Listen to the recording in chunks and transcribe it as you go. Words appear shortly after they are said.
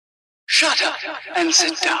Shut up and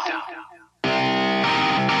sit down.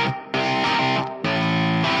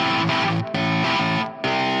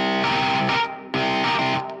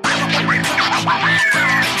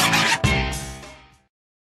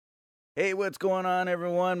 Hey, what's going on,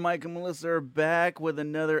 everyone? Mike and Melissa are back with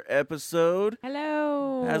another episode.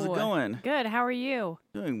 Hello. How's it going? Good. How are you?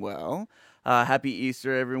 Doing well. Happy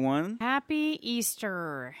Easter, everyone. Happy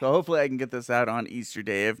Easter. So hopefully I can get this out on Easter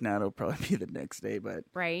Day. If not, it'll probably be the next day, but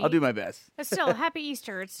Right. I'll do my best. But still, Happy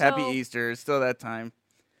Easter. It's Happy still, Easter. It's still that time.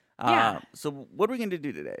 Yeah. So what are we going to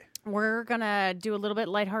do today? We're going to do a little bit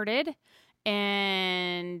lighthearted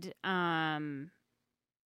and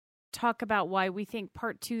talk about why we think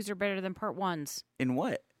part 2s are better than part 1s. In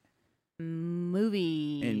what?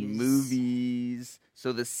 Movies. In movies.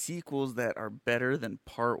 So the sequels that are better than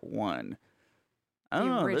part 1. I don't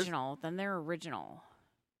know. Original. Then they're original.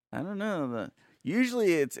 I don't know.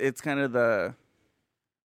 Usually it's kind of the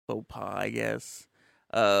faux pas, I guess,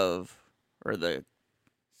 or the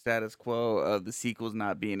status quo of the sequels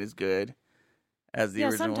not being as good as the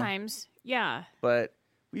original. Yeah, sometimes. Yeah. But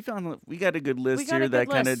we got a good list here that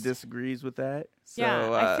kind of disagrees with that. So,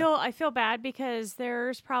 yeah, I feel bad because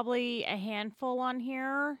there's probably a handful on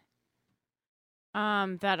here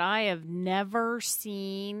that I have never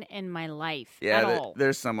seen in my life at all.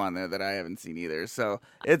 There's some on there that I haven't seen either. So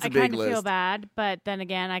it's a big list. I kind of feel bad, but then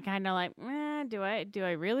again, I kind of like, do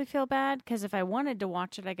I really feel bad? Because if I wanted to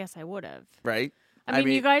watch it, I guess I would have. Right. I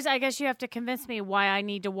mean, you guys, I guess you have to convince me why I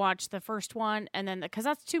need to watch the first one, and then because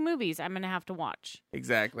that's 2 movies I'm going to have to watch.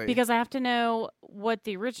 Exactly. Because I have to know what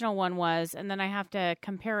the original one was, and then I have to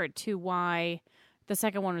compare it to why the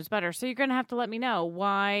second one was better. So you're going to have to let me know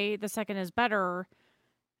why the second is better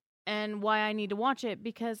and why I need to watch it,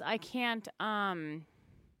 because I can't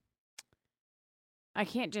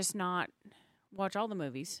just not watch all the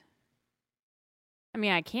movies. I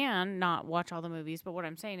mean, I can not watch all the movies, but what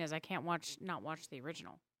I'm saying is I can't not watch the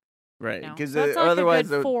original. Right, because So otherwise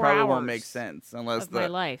it probably won't make sense unless my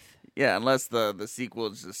life. Yeah, unless the sequel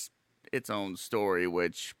is just its own story.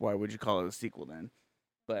 Which why would you call it a sequel then?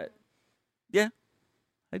 But yeah,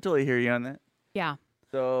 I totally hear you on that. Yeah.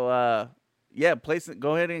 So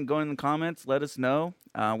go ahead and go in the comments. Let us know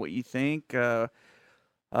what you think.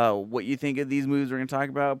 What you think of these movies we're going to talk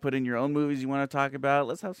about. Put in your own movies you want to talk about.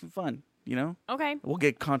 Let's have some fun. You know? Okay. We'll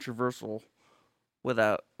get controversial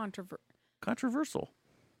without... Controversial.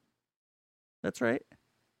 That's right.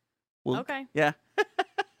 Okay. Yeah.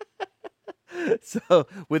 So,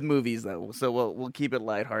 with movies, though. So, we'll keep it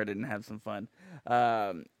lighthearted and have some fun.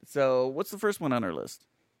 So, what's the first one on our list?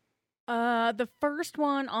 The first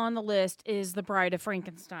one on the list is The Bride of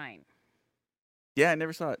Frankenstein. Yeah, I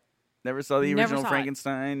never saw it. Never saw the original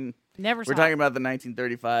Frankenstein. Never saw it. We're talking about the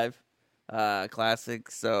 1935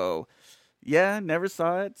 classic. So, yeah, never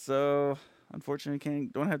saw it. So, unfortunately,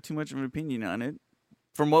 don't have too much of an opinion on it.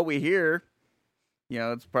 From what we hear,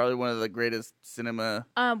 it's probably one of the greatest cinema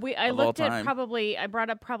of all time. I brought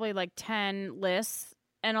up probably like 10 lists,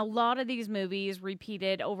 and a lot of these movies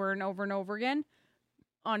repeated over and over and over again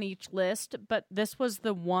on each list, but this was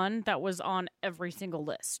the one that was on every single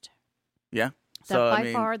list. Yeah.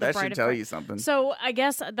 That should tell you something. So I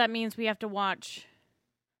guess that means we have to watch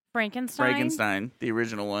Frankenstein, the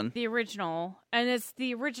original one. The original. And it's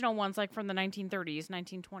the original ones like from the 1930s,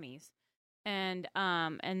 1920s. And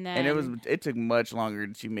then it took much longer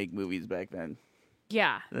to make movies back then.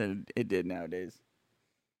 Yeah. Than it did nowadays.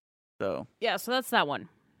 So. Yeah, so that's that one.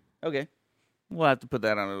 Okay. We'll have to put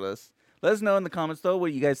that on our list. Let us know in the comments though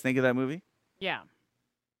what you guys think of that movie. Yeah.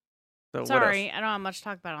 So sorry, I don't have much to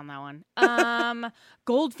talk about on that one.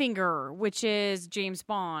 Goldfinger, which is James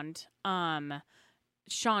Bond.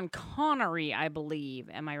 Sean Connery, I believe.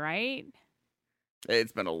 Am I right?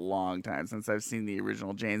 It's been a long time since I've seen the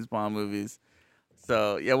original James Bond movies.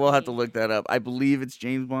 So, yeah, we'll have to look that up. I believe it's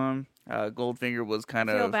James Bond. Goldfinger was kind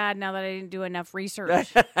of... I feel bad now that I didn't do enough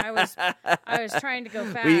research. I was trying to go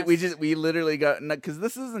fast. We literally got... Because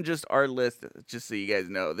this isn't just our list, just so you guys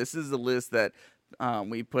know. This is a list that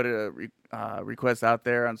we put a request out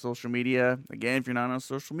there on social media. Again, if you're not on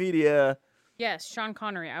social media... Yes, Sean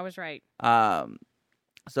Connery. I was right.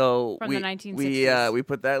 So from the 1960s. We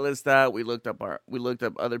put that list out. We looked up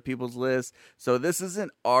other people's lists. So this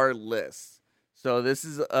isn't our list. So this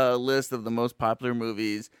is a list of the most popular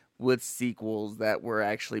movies with sequels that were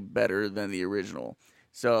actually better than the original.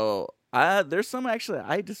 So there's some actually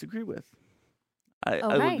I disagree with. I'm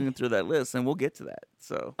looking through that list, and we'll get to that.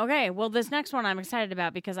 So okay, well, this next one I'm excited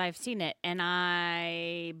about because I've seen it, and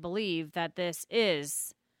I believe that this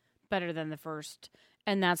is better than the first,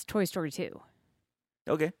 and that's Toy Story 2.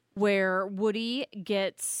 Okay. Where Woody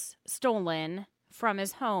gets stolen from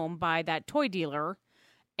his home by that toy dealer,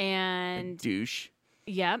 and Douche.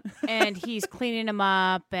 yep, and he's cleaning him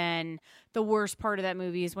up. And the worst part of that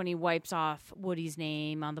movie is when he wipes off Woody's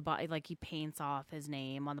name on the bottom, like he paints off his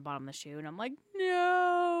name on the bottom of the shoe, and I'm like,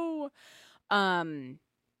 no. And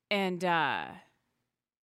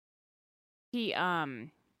he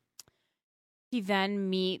then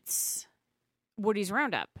meets Woody's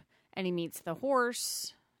Roundup, and he meets the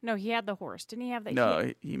horse. No, he had the horse. Didn't he have that?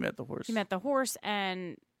 No, he met the horse. He met the horse,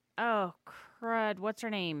 and oh crud, what's her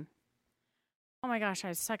name? Oh my gosh, I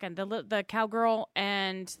was second. The cowgirl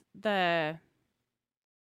and the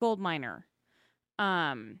gold miner.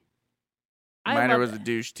 Miner loved was a it.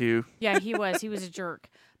 douche too. Yeah, he was. He was a jerk.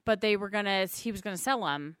 But he was gonna sell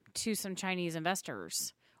him to some Chinese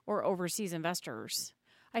investors or overseas investors.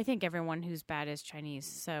 I think everyone who's bad is Chinese,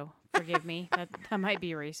 so forgive me. That might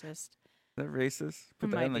be racist. Is that racist?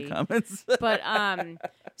 Put that Might in the be. comments. But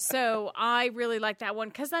so I really like that one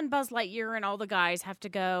because then Buzz Lightyear and all the guys have to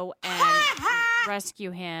go and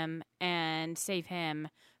rescue him and save him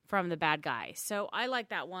from the bad guy. So I like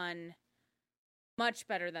that one much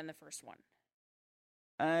better than the first one.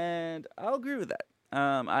 And I'll agree with that.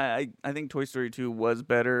 I think Toy Story 2 was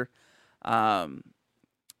better than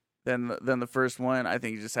the first one. I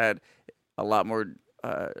think it just had a lot more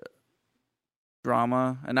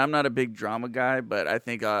drama, and I'm not a big drama guy, but I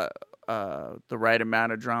think the right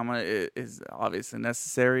amount of drama is obviously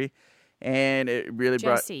necessary, and it really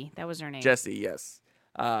Jessie, that was her name. Jessie, yes.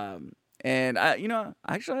 And I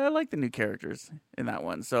like the new characters in that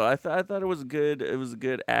one, so I thought it was good. It was a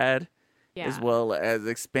good ad, as well as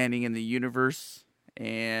expanding in the universe,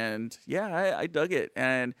 and yeah, I dug it,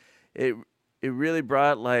 and it really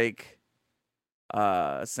brought like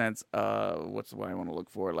a sense of what's the word I want to look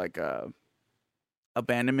for, like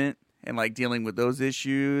abandonment and like dealing with those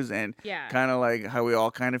issues, and kind of like how we all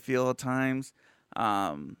kind of feel at times,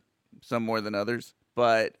 some more than others,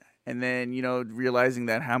 and then realizing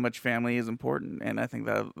that how much family is important, and I think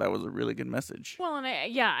that was a really good message. Well, and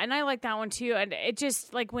I like that one too, and it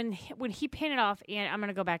just like when he painted off, and I'm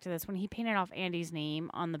gonna go back to this, when he painted off Andy's name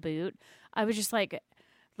on the boot, I was just like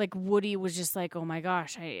Woody was just like, oh my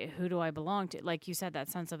gosh, who do I belong to? Like you said, that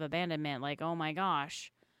sense of abandonment, like, oh my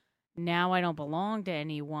gosh, now I don't belong to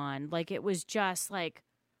anyone. Like, it was just like,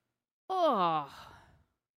 oh,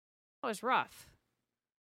 that was rough.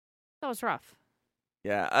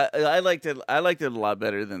 Yeah, I liked it. I liked it a lot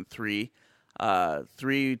better than 3.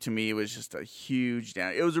 3 to me was just a huge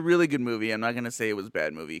down. It was a really good movie. I'm not gonna say it was a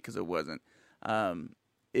bad movie because it wasn't.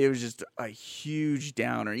 It was just a huge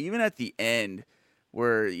downer. Even at the end,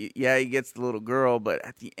 where he gets the little girl, but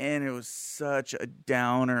at the end it was such a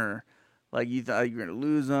downer. Like, you thought you were gonna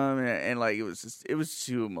lose them, and like it was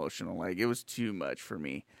too emotional. Like, it was too much for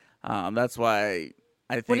me. That's why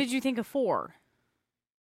I think. What did you think of 4?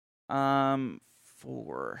 4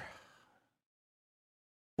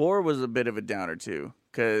 was a bit of a downer too,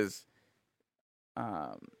 because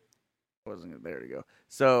wasn't there to go.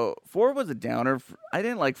 So 4 was a downer. I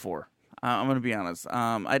didn't like 4. I'm gonna be honest.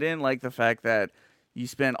 I didn't like the fact that you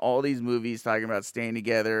spend all these movies talking about staying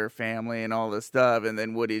together, family, and all this stuff, and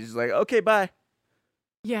then Woody's just like, okay, bye.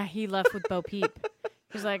 Yeah, he left with Bo Peep.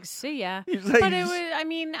 He's like, see ya. He's like, but it was, I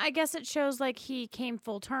mean, I guess it shows like he came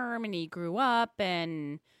full term and he grew up,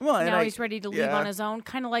 and now he's ready to leave on his own,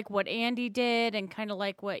 kind of like what Andy did, and kind of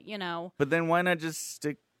like what, But then why not just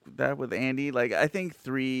stick that with Andy? Like, I think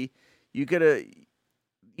 3, you could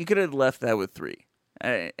have left that with 3.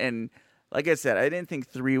 And like I said, I didn't think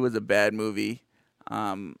 3 was a bad movie.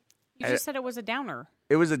 You just said it was a downer.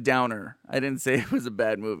 It was a downer. I didn't say it was a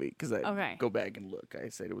bad movie because I go back and look. I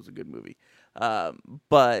said it was a good movie,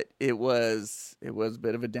 but it was a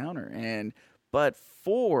bit of a downer. But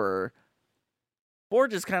 4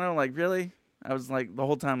 just kind of like, really. I was like the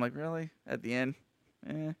whole time like, really, at the end,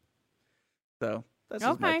 So that's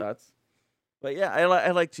just my thoughts. But yeah,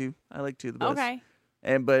 I like 2. I like 2 the best. Okay.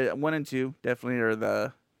 But 1 and 2 definitely are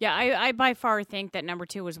the. Yeah, I by far think that number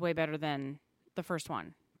 2 was way better than the first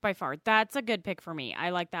one. By far. That's a good pick for me. I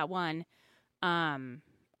like that one. I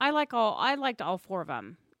liked all 4 of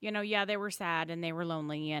them. They were sad and they were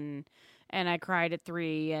lonely, and I cried at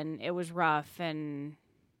 3, and it was rough, and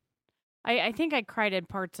I think I cried at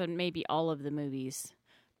parts of maybe all of the movies,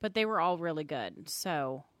 but they were all really good.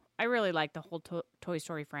 So I really like the whole Toy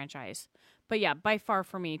Story franchise. But yeah, by far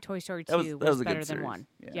for me, Toy Story 2 was better than 1.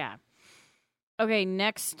 Yeah. Okay,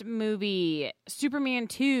 next movie, Superman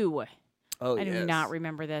 2. Oh, I do not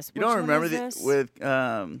remember this. You don't remember this? With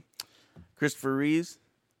Christopher Reeves?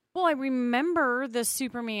 Well, I remember the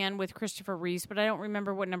Superman with Christopher Reeves, but I don't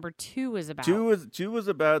remember what number 2 was about. 2 was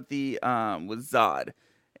about the with Zod,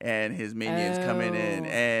 and his minions coming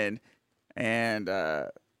in and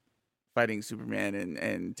fighting Superman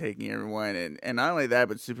and taking everyone. And not only that,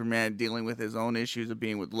 but Superman dealing with his own issues of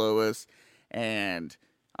being with Lois and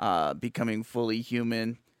becoming fully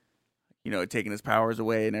human, taking his powers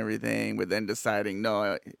away and everything, but then deciding,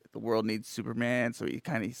 no, the world needs Superman, so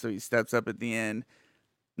he steps up at the end.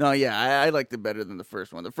 No, yeah, I liked it better than the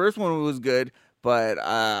first one. The first one was good, but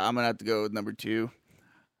I'm going to have to go with number 2.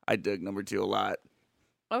 I dug number 2 a lot.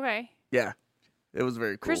 Okay. Yeah, it was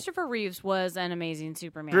very cool. Christopher Reeves was an amazing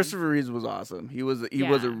Superman. Christopher Reeves was awesome. He was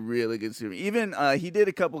a really good Superman. Even he did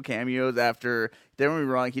a couple cameos after. Don't get me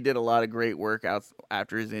wrong, he did a lot of great work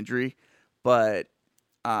after his injury, but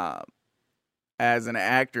as an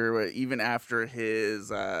actor, even after his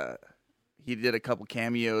he did a couple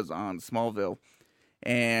cameos on Smallville,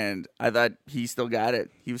 and I thought he still got it.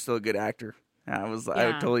 He was still a good actor.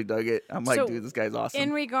 I totally dug it. I'm like, dude, this guy's awesome.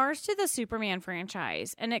 In regards to the Superman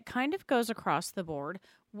franchise, and it kind of goes across the board,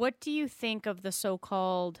 what do you think of the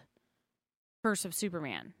so-called Curse of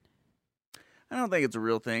Superman? I don't think it's a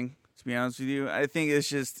real thing, to be honest with you. I think it's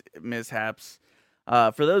just mishaps.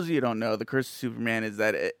 For those of you who don't know, the Curse of Superman is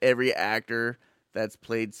that every actor that's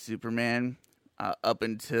played Superman up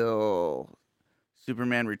until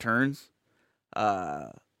Superman Returns,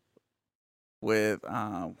 with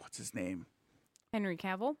what's his name? Henry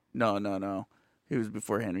Cavill? No. He was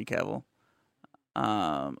before Henry Cavill.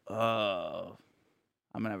 I'm gonna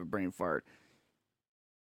have a brain fart.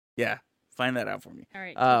 Yeah, find that out for me. All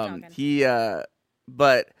right, keep talking.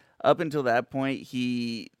 But up until that point,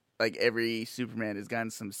 every Superman has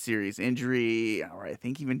gotten some serious injury, or I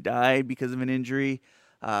think even died because of an injury.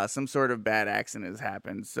 Some sort of bad accident has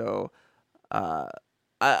happened. So, I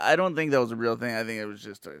don't think that was a real thing. I think it was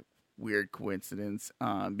just a weird coincidence,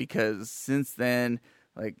 because since then,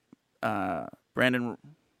 Brandon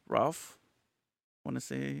Routh, I want to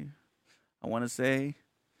say,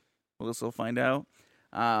 Melissa will find out.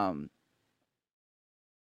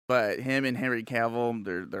 But him and Henry Cavill,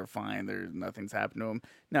 they're fine. Nothing's happened to him.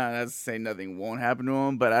 Now, that's to say nothing won't happen to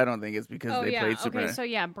him, but I don't think it's because they played Superman.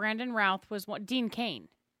 Okay, so Brandon Routh was one. Dean Cain.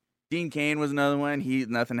 Dean Cain was another one.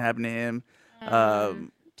 Nothing happened to him.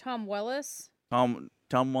 Tom Wellis.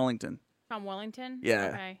 Tom Wellington. Tom Wellington? Yeah.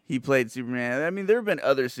 Okay. He played Superman. I mean, there have been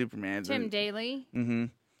other Supermans. Tim Daly. Mm-hmm.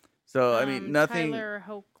 So, I mean, nothing. Tyler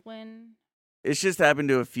Hoechlin. It's just happened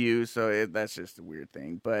to a few, so that's just a weird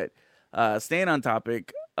thing. But staying on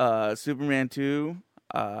topic, Superman 2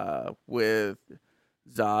 with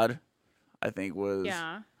Zod, I think was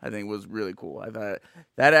really cool. I thought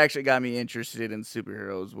that actually got me interested in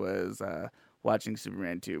superheroes, was watching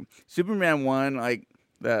Superman 2. Superman 1,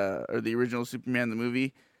 the original Superman, the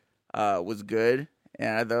movie, was good.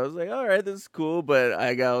 And I thought, I was like, all right, this is cool. But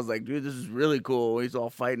I was like, dude, this is really cool. He's all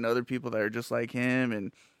fighting other people that are just like him.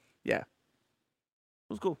 And yeah, it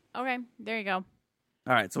was cool. Okay, there you go.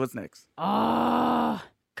 All right, so what's next? Oh,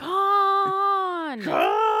 Khan!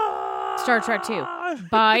 Star Trek 2.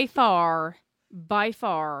 By far,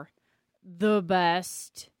 the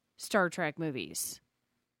best Star Trek movies.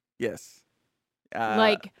 Yes.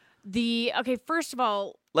 First of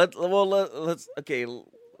all, let's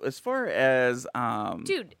as far as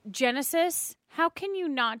dude, Genesis, how can you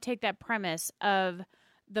not take that premise of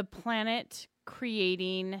the planet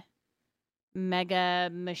creating mega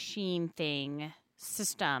machine thing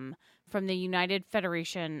system from the United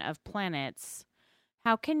Federation of Planets?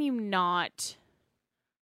 How can you not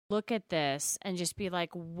look at this and just be like,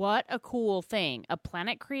 what a cool thing, a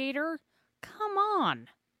planet creator? Come on.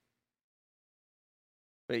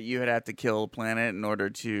 But you would have to kill a planet in order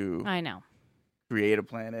to create a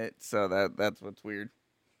planet, so that's what's weird.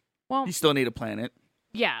 Well, you still need a planet.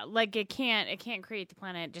 Yeah, it can't create the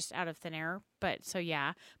planet just out of thin air, but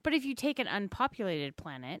if you take an unpopulated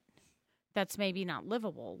planet that's maybe not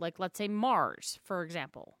livable, let's say Mars, for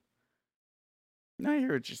example. I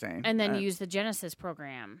hear what you're saying. And then use the Genesis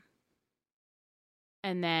program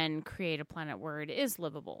and then create a planet where it is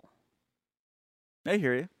livable. I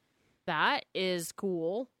hear you. That is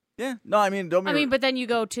cool. Yeah. No, I mean, but then you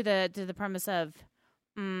go to the premise of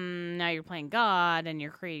now you're playing God and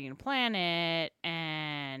you're creating a planet,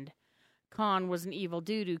 and Khan was an evil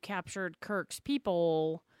dude who captured Kirk's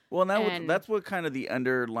people. Well, that's what kind of the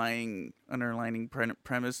underlining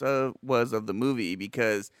premise was of the movie,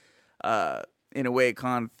 because in a way,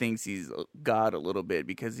 Khan thinks he's God a little bit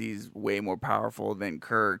because he's way more powerful than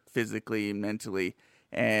Kirk physically and mentally.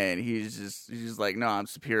 And he's just like, no, I'm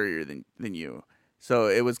superior than you. So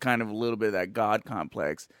it was kind of a little bit of that God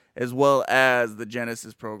complex, as well as the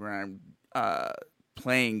Genesis program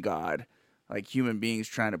playing God, like human beings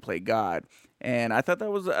trying to play God. And I thought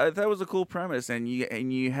that was a cool premise. And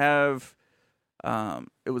you have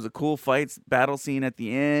it was a cool battle scene at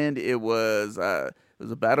the end. It was a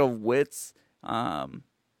battle of wits. A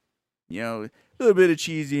little bit of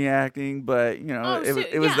cheesy acting, but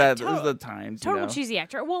it was the times. Total cheesy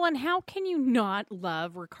actor. Well, and how can you not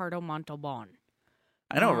love Ricardo Montalban?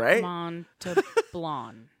 I know, right?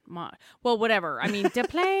 Montalban. Well, whatever. I mean,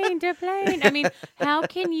 Deplane. I mean, how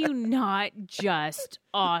can you not just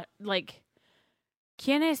like?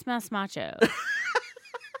 ¿Quién es más macho?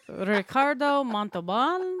 Ricardo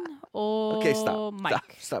Montalban or okay, stop,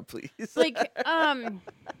 Mike? Stop, please. Like,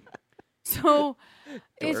 so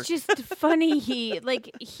it's just funny.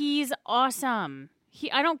 He's awesome.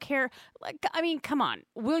 I don't care. Like, I mean, come on.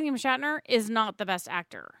 William Shatner is not the best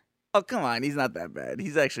actor. Oh, come on. He's not that bad.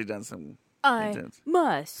 He's actually done some intense.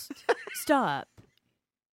 Must stop.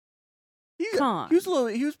 Come on.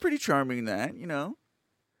 He was pretty charming in that,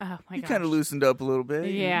 Oh my god. He kind of loosened up a little bit.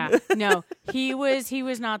 Yeah. No, he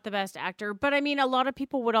was not the best actor. But I mean, a lot of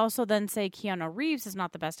people would also then say Keanu Reeves is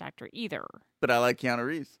not the best actor either. But I like Keanu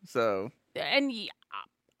Reeves, so. And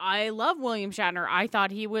I love William Shatner. I thought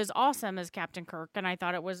he was awesome as Captain Kirk, and I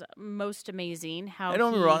thought it was most amazing how.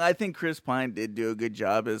 Don't get me wrong. I think Chris Pine did do a good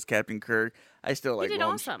job as Captain Kirk. I still like. He did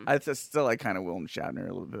awesome. I still like kind of William Shatner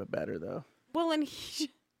a little bit better though. Well, and he's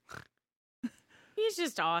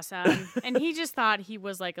just awesome, and he just thought he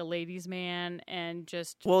was like a ladies' man, and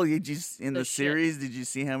just. Well, in the series, did you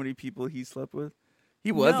see how many people he slept with?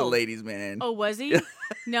 He was a ladies' man. Oh, was he?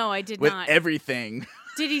 No, I did with not. With everything.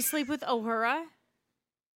 Did he sleep with Uhura?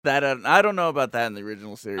 That I don't know about that in the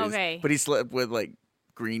original series. Okay. But he slept with like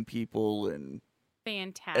green people and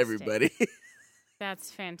fantastic everybody.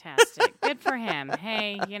 That's fantastic. Good for him.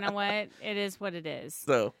 Hey, you know what? It is what it is.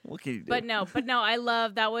 So what can you do? But no, I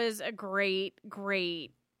love that was a great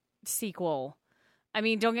sequel. I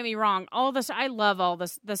mean, don't get me wrong. I love all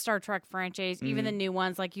the Star Trek franchise, even the new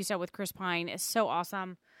ones, like you said with Chris Pine, is so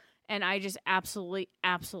awesome, and I just absolutely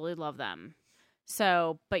love them.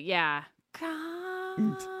 So, but yeah,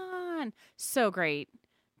 come on, so great.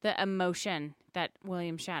 The emotion that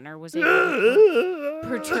William Shatner was able to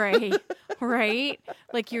portray, right?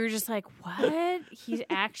 Like you were just like, what? He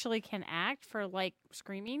actually can act for like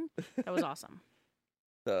screaming. That was awesome.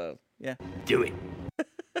 So yeah, do it.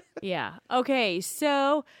 Yeah. Okay,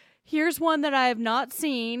 so here's one that I have not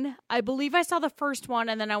seen. I believe I saw the first one,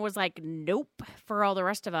 and then I was like, nope, for all the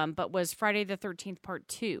rest of them, but was Friday the 13th Part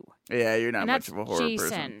 2. Yeah, you're not and much of a horror Jason,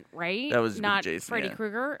 person. right? That was not Jason, Freddy yeah.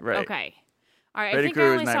 Krueger? Right. Okay. All right, Freddy I think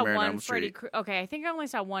Krueger's I only saw Nightmare on one Elm Street. Okay, I think I only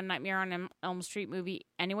saw one Nightmare on Elm Street movie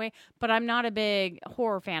anyway, but I'm not a big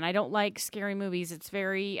horror fan. I don't like scary movies.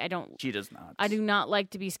 She does not. I do not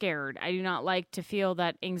like to be scared. I do not like to feel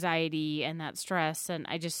that anxiety and that stress, and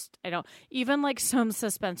I don't. Even like some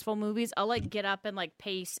suspenseful movies, I'll like get up and like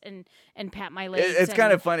pace and pat my legs. It's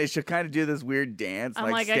kind of funny. She'll kind of do this weird dance, I'm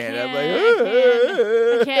like stand up,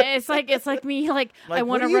 I can't. It's like me, like I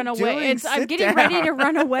want to run away. I'm getting ready to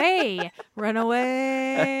run away. Run away.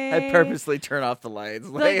 I purposely turn off the lights.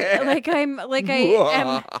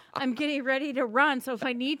 I'm getting ready to run. So if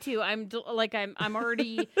I need to, I'm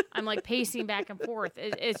already pacing back and forth.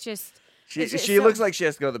 It's just. She looks like she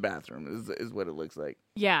has to go to the bathroom. Is what it looks like.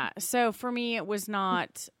 Yeah. So for me, it was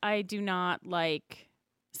not. I do not like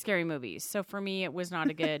scary movies. So for me, it was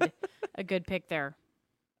not a good pick there.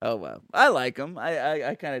 Oh well, I like them.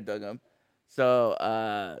 I kind of dug them. So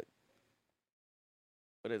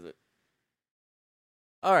what is it?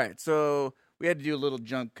 All right, so we had to do a little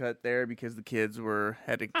junk cut there because the kids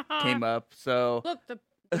came up. So look, the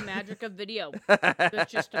magic of video that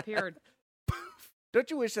just appeared.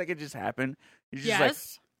 Don't you wish that could just happen? You just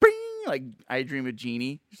yes. Like, bing, like I Dream of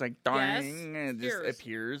Jeannie, just like ding, yes. and it just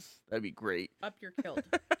appears. That'd be great. Up your kilt.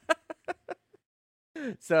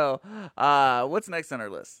 So, what's next on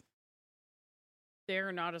our list?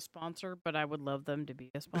 They're not a sponsor, but I would love them to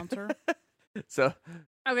be a sponsor. So,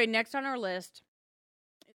 okay, next on our list.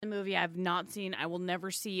 The movie I've not seen, I will never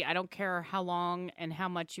see. I don't care how long and how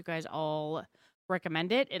much you guys all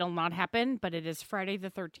recommend it. It'll not happen, but it is Friday the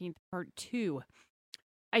 13th, Part 2.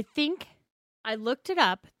 I think I looked it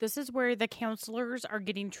up. This is where the counselors are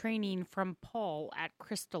getting training from Paul at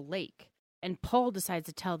Crystal Lake. And Paul decides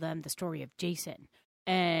to tell them the story of Jason.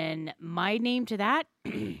 And my name to that,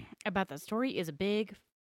 about that story, is a big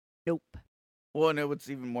nope. Well, no, what's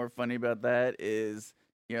even more funny about that is...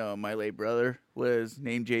 my late brother was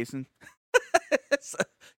named Jason. So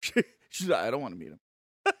she's like, I don't want to meet him.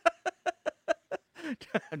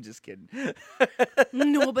 I'm just kidding.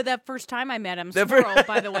 No, but that first time I met him, The Squirrel,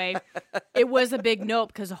 by the way, it was a big nope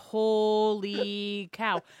because holy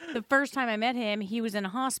cow. The first time I met him, he was in a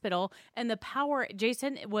hospital, and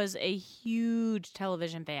Jason was a huge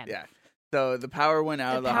television fan. Yeah. So the power went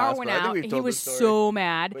out of the power hospital. went I think out. we've He told was this story. so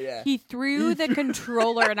mad. But yeah. He threw the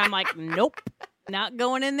controller, and I'm like, nope, not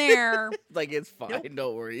going in there. Like, it's fine.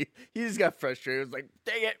 Don't worry. He just got frustrated. It was like,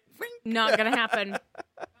 dang it. Not going to happen.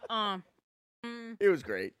 It was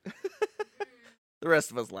great. The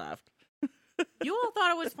rest of us laughed. You all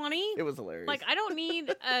thought it was funny? It was hilarious. Like, I don't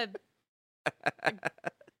need a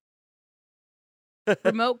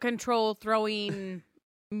remote control throwing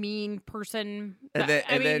mean person. And then,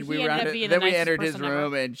 I mean, we he ended up being the then we nicest entered his person ever.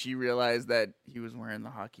 room, and she realized that he was wearing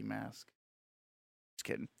the hockey mask. Just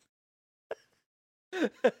kidding.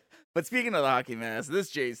 But speaking of the hockey mask, this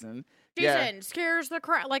Jason Scares the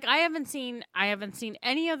crap. Like, I haven't seen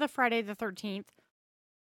any of the Friday the 13th.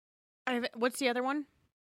 What's the other one?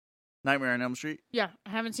 Nightmare on Elm Street. Yeah, I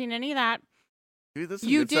haven't seen any of that. Dude, this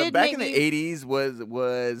You good stuff. did Back make in the me- 80s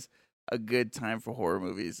was a good time for horror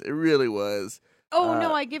movies. It really was. Oh,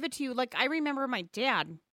 no, I give it to you. Like, I remember my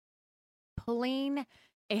dad pulling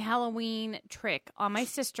a Halloween trick on my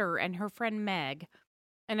sister and her friend Meg.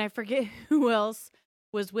 And I forget who else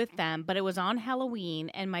was with them, but it was on Halloween.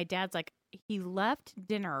 And my dad's like, he left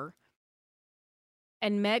dinner.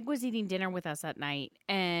 And Meg was eating dinner with us at night.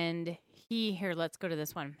 And let's go to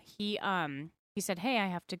this one. He said, hey, I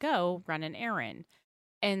have to go run an errand.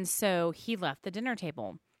 And so he left the dinner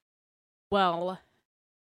table. Well,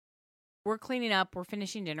 we're cleaning up, we're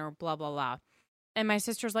finishing dinner, blah, blah, blah. And my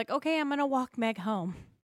sister's like, okay, I'm going to walk Meg home.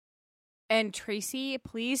 And Tracy,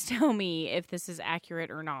 please tell me if this is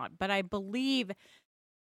accurate or not. But I believe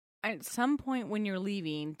at some point when you're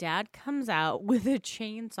leaving, Dad comes out with a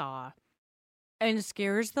chainsaw and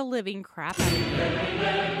scares the living crap out of me.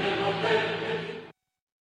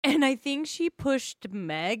 And I think she pushed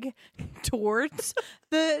Meg towards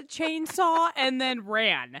the chainsaw and then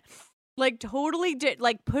ran. Like, totally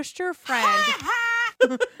pushed her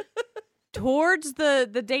friend towards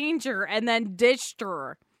the danger and then ditched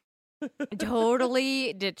her.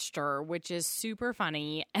 Totally ditched her, which is super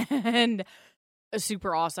funny and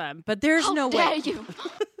super awesome. But there's no way.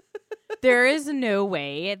 There is no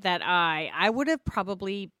way that I would have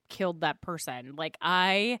probably killed that person.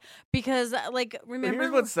 Because remember.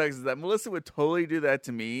 Here's what sucks is that Melissa would totally do that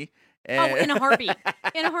to me. And... Oh, in a heartbeat.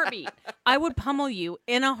 In a heartbeat. I would pummel you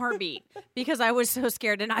in a heartbeat because I was so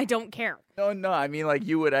scared and I don't care. No. I mean,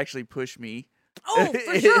 you would actually push me. Oh,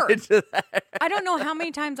 for sure. Into that. I don't know how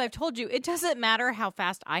many times I've told you. It doesn't matter how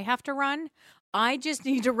fast I have to run. I just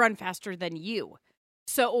need to run faster than you.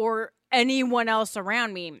 Or anyone else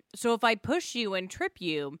around me. So if I push you and trip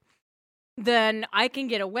you, then I can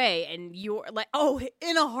get away. And you're like, oh,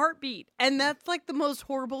 in a heartbeat. And that's the most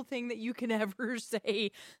horrible thing that you can ever say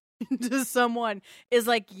to someone is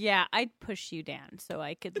yeah, I'd push you down so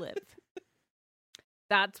I could live.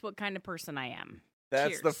 That's what kind of person I am. That's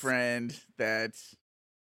Cheers. the friend that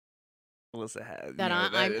Melissa has. That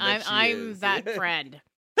that I'm that friend.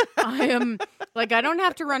 I am I don't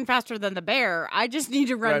have to run faster than the bear. I just need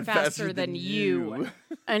to run faster than you.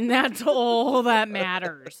 And that's all that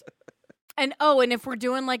matters. And if we're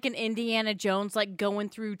doing an Indiana Jones, going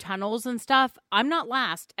through tunnels and stuff, I'm not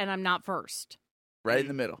last and I'm not first. Right in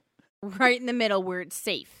the middle. Right in the middle where it's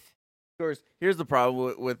safe. Of course, here's the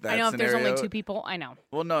problem with that I know scenario. if there's only two people, I know.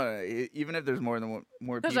 Well, no, even if there's more people.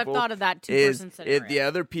 Because I've thought of that two-person scenario. If the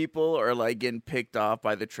other people are getting picked off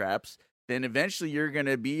by the traps, then eventually you're going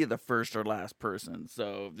to be the first or last person.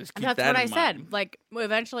 So just keep That's that what in I mind. said.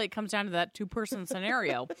 Eventually it comes down to that two-person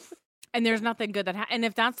scenario. And there's nothing good and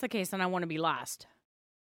if that's the case, then I want to be last.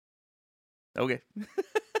 Okay.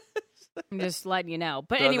 I'm just letting you know.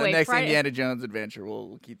 But So anyway, the next Friday, Indiana Jones adventure,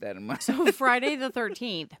 we'll keep that in mind. So Friday the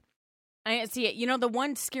 13th, I didn't see it. The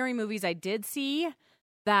one scary movies I did see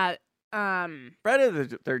that Friday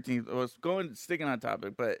the 13th was sticking on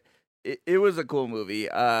topic, but it was a cool movie.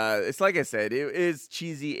 It's like I said, it is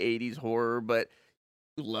cheesy 80s horror, but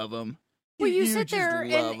you love them. well, you sit just there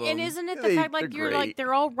love and 'em. isn't it the fact They're you're great.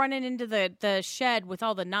 they're all running into the shed with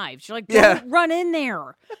all the knives? You're like, Yeah. don't run in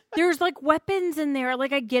there. There's weapons in there.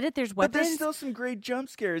 I get it. There's But weapons. there's still some great jump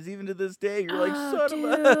scares even to this day. You're like, Oh, son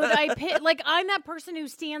dude, of a... I'm that person who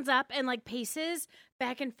stands up and paces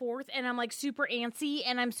back and forth, and I'm super antsy,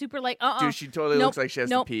 and I'm super Dude, she totally Nope, looks like she has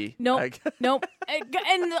nope, to pee. nope, nope.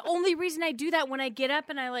 And the only reason I do that when I get up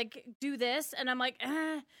and I do this, and I'm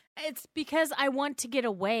it's because I want to get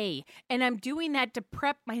away, and I'm doing that to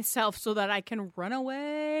prep myself so that I can run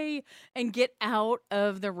away and get out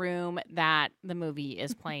of the room that the movie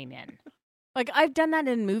is playing in. Like, I've done that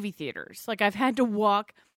in movie theaters. Like, I've had to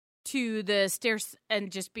walk to the stairs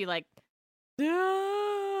and just be like,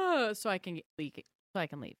 "Ah," so I can leave.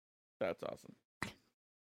 That's awesome.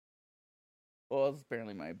 Well,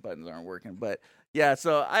 apparently my buttons aren't working, but yeah.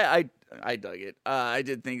 So I dug it. I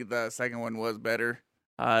did think the second one was better.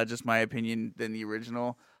 Just my opinion than the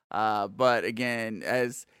original. But again,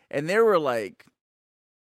 and there were like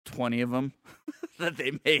 20 of them that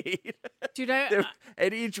they made. Dude,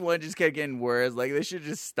 and each one just kept getting worse. Like, they should have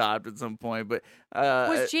just stopped at some point. But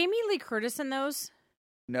was Jamie Lee Curtis in those?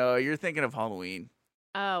 No, you're thinking of Halloween.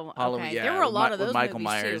 Oh, Halloween, okay. yeah, There were a lot of with those Michael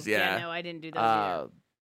movies Myers, too. yeah. No, I didn't do those either.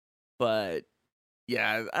 But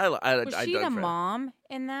yeah, I Was she dug the for it. mom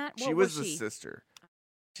in that? She What was was the she? sister.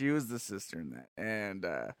 She was the sister in that, and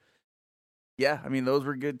yeah, I mean, those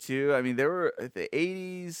were good too. I mean, there were the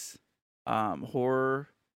 80s horror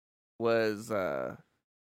was in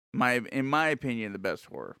my opinion the best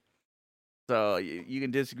horror. So you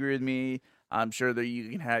can disagree with me. I'm sure that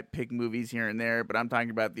you can pick movies here and there, but I'm talking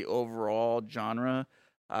about the overall genre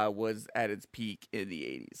was at its peak in the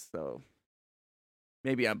 80s. So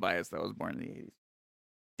maybe I'm biased. I was born in the 80s.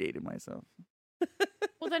 Dated myself.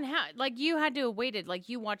 Well, then how? Like, you had to have waited. Like,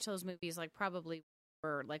 you watched those movies, like, probably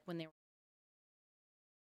for like when they were.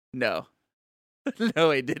 No.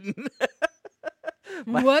 No, I didn't.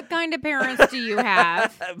 What kind of parents do you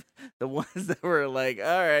have? The ones that were like,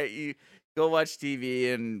 all right, you go watch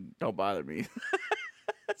TV and don't bother me.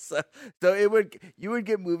 so you would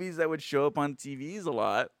get movies that would show up on TVs a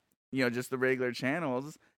lot, just the regular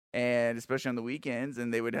channels, and especially on the weekends,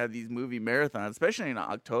 and they would have these movie marathons, especially in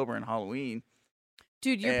October and Halloween.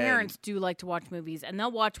 Dude, your parents do like to watch movies, and they'll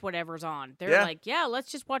watch whatever's on. They're like, yeah,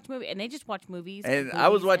 let's just watch movies. And they just watch movies. And I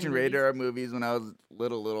was watching radar movies when I was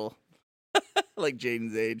little. Like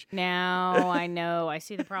Jaden's age. Now I know. I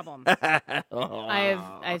see the problem.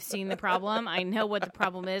 I've seen the problem. I know what the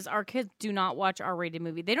problem is. Our kids do not watch R-rated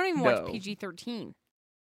movie. They don't even watch PG-13.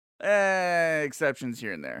 Exceptions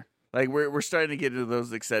here and there. Like, we're starting to get into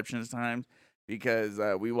those exceptions times because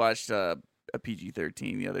we watched a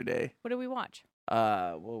PG-13 the other day. What did we watch?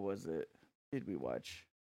 What was it? Did we watch?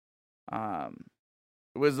 It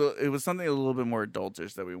was something a little bit more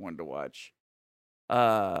adultish that we wanted to watch.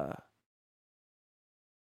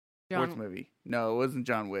 Sports movie. No, it wasn't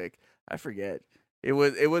John Wick. I forget. It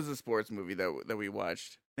was a sports movie that we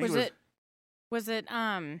watched. Was it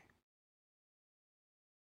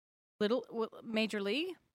Major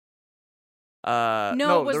League?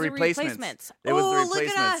 No, it was the Replacements. It was the Look at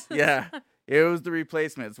Replacements. us. Yeah. It was The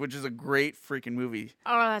Replacements, which is a great freaking movie.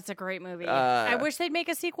 Oh, that's a great movie. I wish they'd make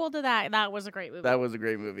a sequel to that. That was a great movie. That was a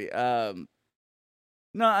great movie.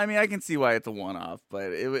 No, I mean, I can see why it's a one-off,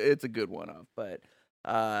 but it's a good one-off. But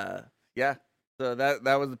yeah. So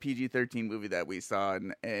that was the PG-13 movie that we saw,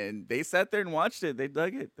 and they sat there and watched it. They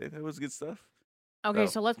dug it. They thought it was good stuff. Okay,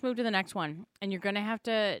 so let's move to the next one, and you're gonna have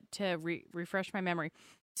to refresh my memory.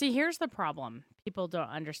 See, here's the problem. People don't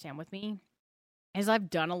understand with me is I've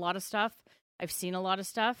done a lot of stuff. I've seen a lot of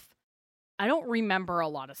stuff. I don't remember a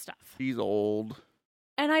lot of stuff. She's old.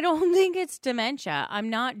 And I don't think it's dementia.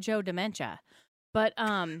 I'm not Joe Dementia. But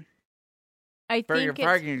I think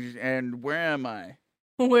it's... And where am I?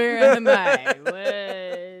 Where am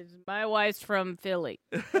I? My wife's from Philly.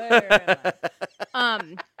 Where am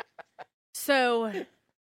I? So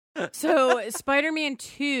Spider-Man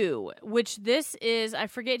 2, which this is, I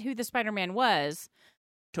forget who the Spider-Man was.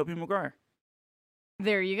 Tobey Maguire.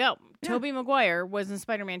 There you go. Yeah. Tobey Maguire was in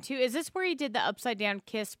Spider-Man 2. Is this where he did the upside-down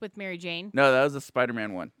kiss with Mary Jane? No, that was the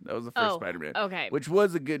Spider-Man one. That was the first Spider-Man. Okay. Which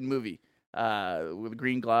was a good movie. With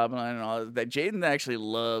Green Goblin and all that. Jaden actually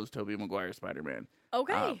loves Tobey Maguire Spider-Man.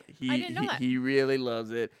 Okay. I didn't know that. He really loves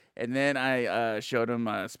it. And then I showed him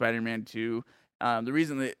Spider-Man 2. The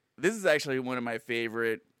reason that this is actually one of my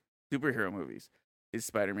favorite superhero movies is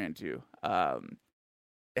Spider-Man 2.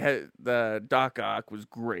 The Doc Ock was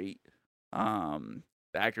great.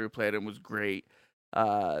 The actor who played him was great.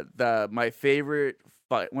 One of my favorite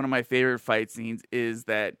fight scenes is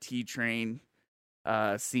that T-Train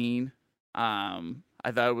scene.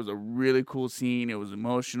 I thought it was a really cool scene. It was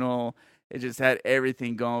emotional. It just had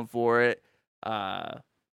everything going for it.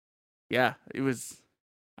 Yeah, it was.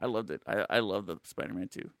 I loved it. I love the Spider-Man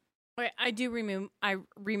 2. Wait, I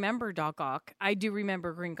remember Doc Ock. I do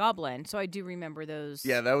remember Green Goblin, so I do remember those.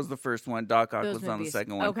 Yeah, that was the first one. Doc Ock was movies. on the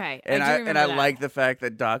second one. Okay, and I like the fact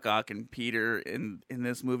that Doc Ock and Peter in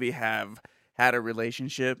this movie have had a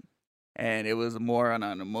relationship, and it was more on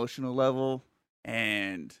an emotional level.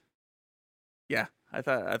 And yeah, I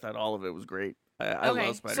thought all of it was great. I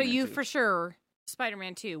love Spider-Man. So you 2. For sure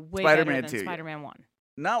Spider-Man 2 way Spider-Man better than 2, Spider-Man 1.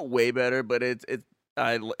 Not way better, but it's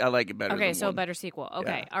I like it better. Okay, than so a one. better sequel.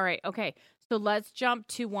 Okay, Yeah. all right, okay. So let's jump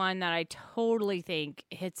to one that I totally think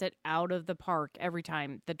hits it out of the park every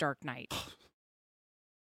time, The Dark Knight.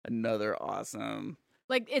 Another awesome.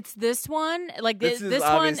 Like, it's this one. Like, This this, is this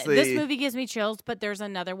one, this obviously- movie gives me chills, but there's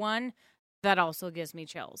another one that also gives me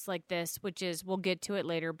chills. Like this, which is, we'll get to it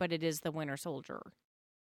later, but it is The Winter Soldier,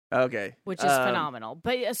 Okay. which is phenomenal.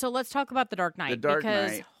 But so let's talk about The Dark Knight. The Dark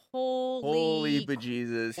because Knight. holy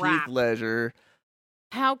bejesus. crap. Heath Ledger.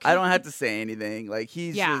 How can I don't have to say anything. Like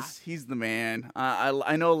he's the man.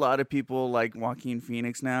 I know a lot of people like Joaquin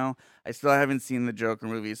Phoenix now. I still haven't seen the Joker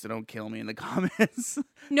movie, so don't kill me in the comments.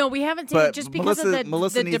 No, we haven't seen But it just because of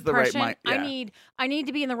Melissa the needs the right depression. mind. Yeah. I need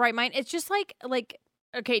to be in the right mind. It's just like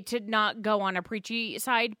okay, to not go on a preachy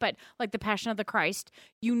side, but like The Passion of the Christ,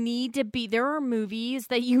 you need to be. There are movies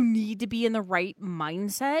that you need to be in the right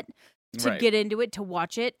mindset to get into it, to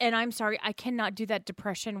watch it. And I'm sorry, I cannot do that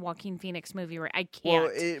depression Joaquin Phoenix movie right. I can't.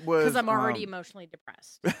 Well, it was because I'm already emotionally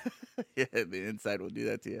depressed. yeah, the inside will do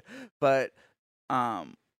that to you. But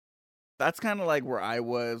that's kind of like where I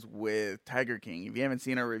was with Tiger King. If you haven't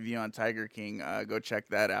seen our review on Tiger King, go check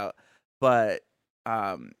that out. But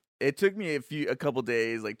it took me a couple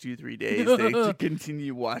days, like 2-3 days, to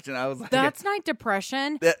continue watching. I was like, that's not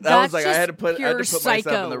depression. That that's was like just I had to put pure myself in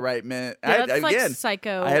psycho. the right minute. Yeah, that's like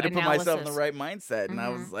psycho. I had to put myself in the analysis. right mindset, and I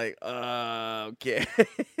Mhm. was like, okay.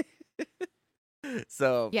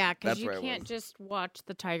 So Yeah, because that's you where I can't was. just watch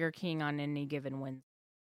The Tiger King on any given Wednesday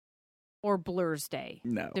or Blur's Day,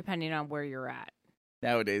 No. depending on where you're at.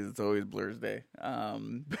 Nowadays, it's always Blur's Day.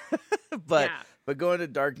 But Yeah. but going to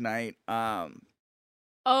Dark Knight,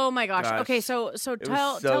 Oh my gosh. Gosh, Okay, so was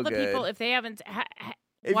tell so the people good. if they haven't.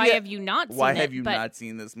 If Why you- have you not seen why it? have you but, not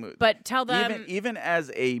seen this movie? But tell them. even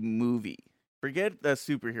as a movie, forget the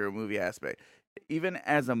superhero movie aspect. Even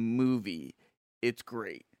as a movie, it's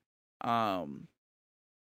great.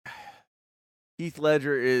 Heath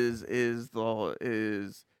Ledger is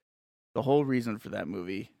the whole reason for that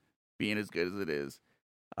movie being as good as it is.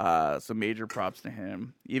 So major props to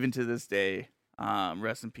him. Even to this day,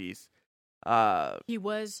 rest in peace. He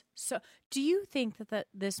was so. Do you think that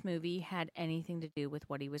this movie had anything to do with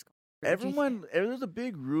what he was going through? Do you Everyone, there's a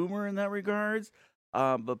big rumor in that regards.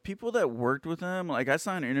 But people that worked with him, like I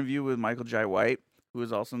saw an interview with Michael Jai White, who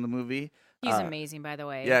was also in the movie. He's amazing, by the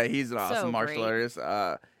way. Yeah, he's an awesome So martial great.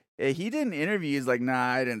 artist. He did an interview. He's like,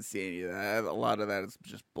 nah, I didn't see any of that. A lot of that is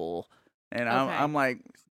just bull. And Okay. I'm like,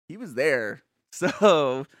 he was there.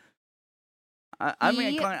 So I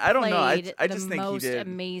mean, He I don't know. I played just the think he most did.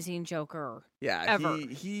 amazing Joker. Yeah, ever.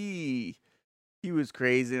 he was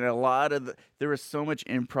crazy, and a lot of there was so much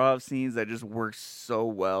improv scenes that just worked so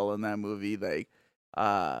well in that movie. Like,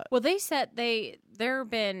 Well, they said there have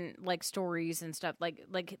been like stories and stuff like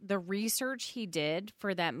the research he did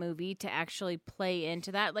for that movie to actually play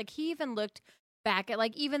into that. Like he even looked back at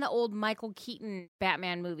like even the old Michael Keaton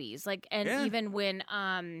Batman movies, like and Yeah. even when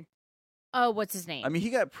what's his name? I mean, he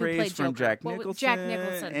got Who played praise from Joker? Jack What Nicholson. was- Jack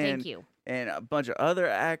Nicholson. and, Thank you. and a bunch of other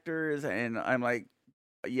actors, and I'm like,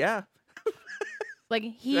 yeah, Like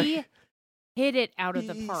he hit it out of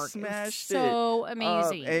the He park. It was smashed so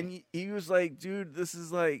amazing. and he was like, dude, this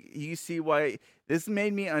is like, you see why this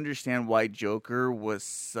made me understand why Joker was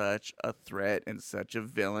such a threat and such a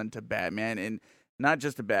villain to Batman, and not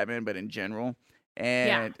just to Batman, but in general.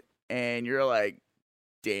 And you're like,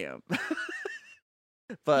 damn. he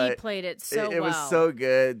But played it so it well. was so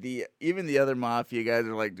good. Even the other mafia guys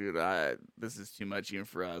are like, dude, this is too much even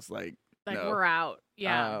for us. Like no. we're out.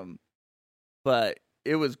 Yeah. But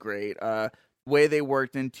it was great. Way they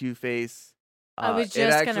worked in Two-Face. I was it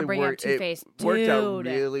just gonna actually bring up worked- Two-Face. It worked out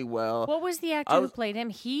Dude. really well. What was the actor I who was- played him?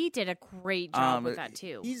 He did a great job with that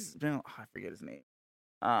too. He's been, I forget his name.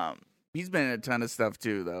 He's been in a ton of stuff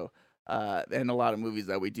too, though, and a lot of movies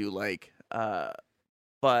that we do like.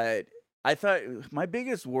 But I thought my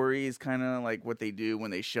biggest worry is kind of like what they do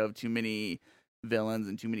when they shove too many villains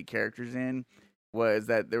and too many characters in. Was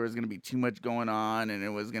that there was going to be too much going on, and it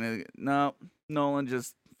was going to no. Nolan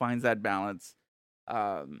just finds that balance.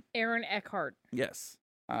 Aaron Eckhart. Yes.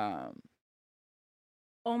 Oh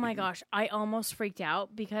my Mhm. gosh, I almost freaked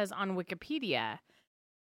out because on Wikipedia,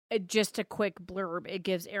 just a quick blurb, it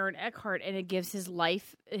gives Aaron Eckhart and it gives his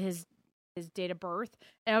life, his date of birth,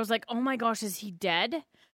 and I was like, oh my gosh, is he dead?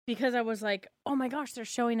 Because I was like, oh my gosh, they're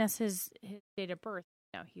showing us his date of birth.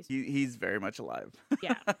 No, he's very much alive.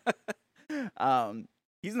 Yeah.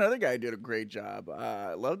 He's another guy who did a great job.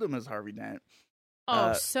 I loved him as Harvey Dent.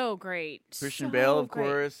 So great. Christian So Bale, of great.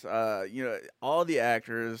 course. All the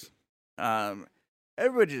actors.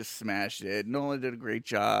 Everybody just smashed it. Nolan did a great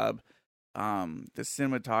job. The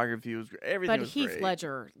cinematography was great. Everything But was Heath great.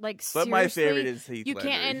 Ledger, like But seriously, my favorite is Heath you Ledger.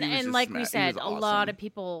 can't. He was And just like we he said, was a lot awesome. of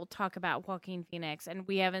people talk about Joaquin Phoenix, and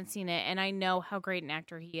we haven't seen it. And I know how great an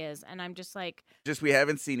actor he is, and I'm just like, Just we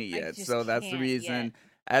haven't seen it I yet, just so that's the can't reason. yet.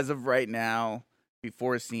 As of right now,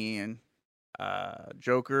 before seeing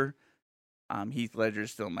Joker, Heath Ledger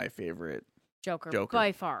is still my favorite. Joker Joker. by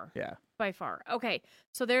Yeah. far. Okay,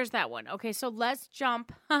 so there's that one. Okay, so let's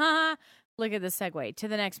jump. Look at the segue to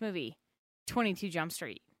the next movie, 22 Jump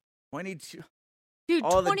Street. 22. Dude,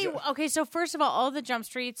 All the 20. ju- Okay, so first of all the Jump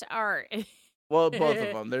Streets are. Well, both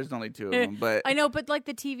of them. There's only 2 of them, but I know, but like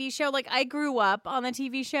the TV show, like I grew up on the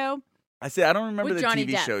TV show I say I don't remember with the Johnny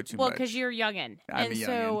TV Depp. show too Well, much. because you're youngin', I'm and a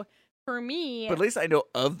so youngin'. for me, But at least I know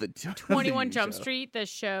of the 21 TV Jump show. Street, the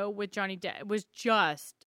show with Johnny Depp, was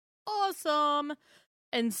just awesome.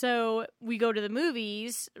 And so we go to the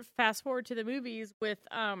movies. Fast forward to the movies with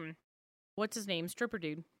what's his name, stripper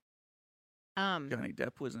dude. Johnny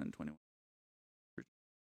Depp was in 21.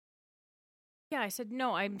 Yeah, I said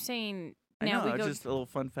no. I'm saying I now know, we go. just a little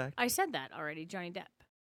fun fact. I said that already, Johnny Depp.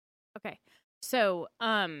 Okay, so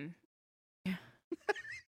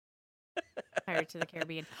Pirates of the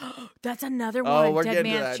Caribbean. That's another one. Oh, we're Dead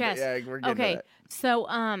getting to Man's that. Chest. Yeah, we're getting Okay, to so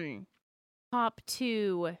hop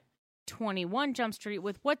to 21 Jump Street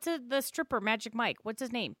with what's the stripper, Magic Mike? What's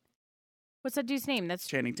his name? What's that dude's name? That's that.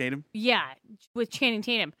 Channing Tatum. yeah, with Channing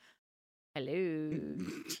Tatum. Hello.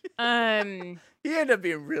 He ended up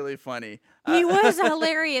being really funny. He was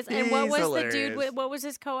hilarious. And what He's was the hilarious. dude? What was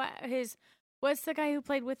his? What's the guy who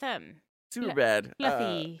played with him? Super bad.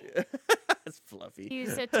 Fluffy. It's Fluffy. He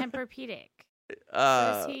was a Tempur-Pedic.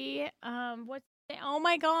 Uh, Was he? What? Oh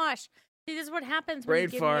my gosh! See, this is what happens when Brain you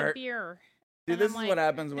give fart. me a beer. See, And this I'm is what like,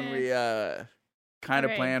 happens when we kind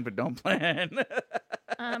of Okay. plan but don't plan.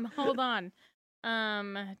 Hold on.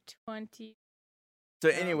 20. So,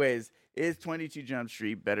 anyways, is 22 Jump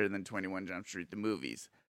Street better than 21 Jump Street, the movies?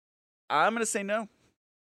 I'm gonna say no.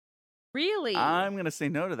 Really? I'm gonna say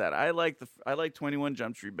no to that. I like 21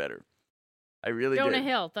 Jump Street better. I really Jonah did.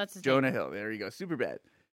 Hill. That's his Jonah Hill. There you go. Super bad.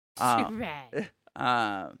 name. Super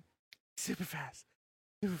bad. Super fast.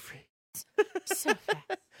 Super free. So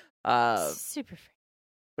fast. Super free.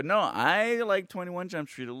 But no, I like 21 Jump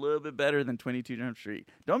Street a little bit better than 22 Jump Street.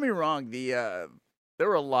 Don't get me wrong, there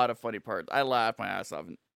were a lot of funny parts. I laughed my ass off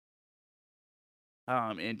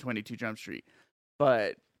in 22 Jump Street.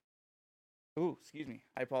 But excuse me.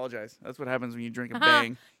 I apologize. That's what happens when you drink a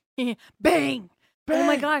bang. Bang! Oh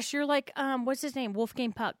my Bang! gosh, you're like what's his name?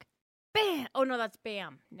 Wolfgang Puck. Bam! Oh no, that's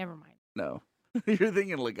Bam. Never mind. No. You're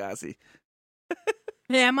thinking Legacy.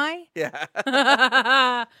 Am I?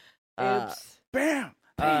 Yeah. Oops. Bam.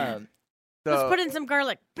 Bam. So, Let's put in some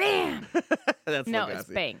garlic. Bam! that's No, Legacy. it's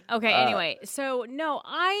Bang. Okay, anyway. So, no,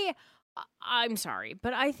 I'm sorry,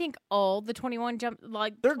 but I think all the 21 jump,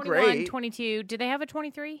 like They're 21, great. 22, did they have a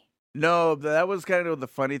 23? No, but that was kind of the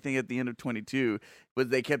funny thing at the end of 22 was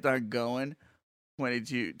they kept on going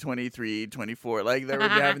 22, 23, 24. Like they were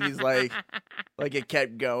having these like it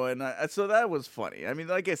kept going. So that was funny. I mean,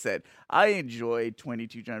 like I said, I enjoy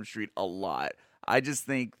 22 Jump Street a lot. I just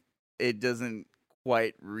think it doesn't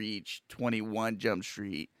quite reach 21 Jump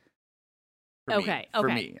Street. For Okay, me, for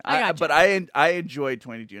okay. me. I gotcha. But I enjoy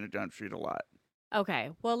 22 Jump Street a lot.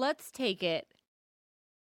 Okay, well, let's take it.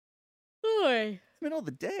 Oy. It's the middle of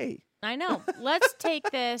the day. I know. Let's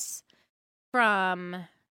take this from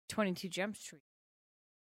 22 Jump Street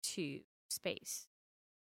to space.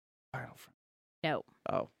 Final Front. No,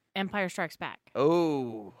 Oh. Empire Strikes Back.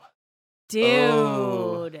 Oh. Dude.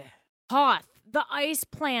 Oh. Hoth, the ice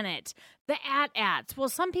planet, the AT-ATs. Well,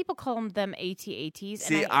 some people call them AT-ATs.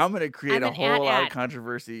 See, I'm going to create I'm a an whole lot of AT-AT.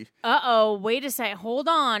 controversy. Uh-oh, wait a sec. Hold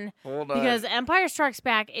on. Hold on. Because Empire Strikes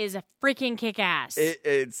Back is a freaking kick-ass.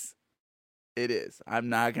 It is. I'm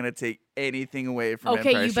not going to take anything away from Okay,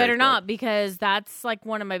 Empire you Strikes better Back. not, because that's like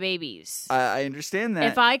one of my babies. I understand that.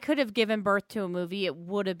 If I could have given birth to a movie, it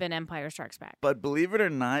would have been Empire Strikes Back. But believe it or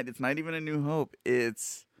not, it's not even A New Hope.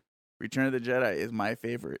 It's Return of the Jedi is my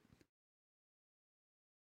favorite.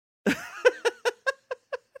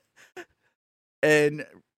 And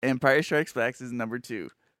Empire Strikes Back is number 2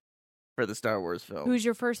 for the Star Wars film. Who's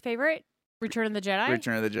your first favorite? Return of the Jedi?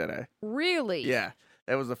 Return of the Jedi. Really? Yeah.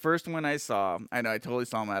 That was the first one I saw. I know I totally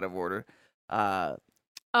saw them out of order. Oh,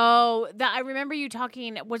 I remember you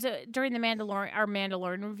talking. Was it during our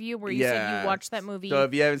Mandalorian review where you said Yeah. you watched that movie So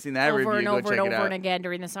if you haven't seen that over review, and go over check and it over out. and again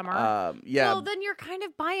during the summer? Yeah. Well, then you're kind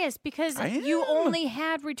of biased because I you am. only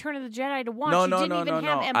had Return of the Jedi to watch. No, you no, didn't no, even no,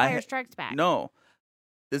 have no. Empire Strikes Back. No.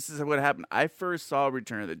 This is what happened. I first saw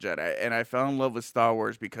Return of the Jedi, and I fell in love with Star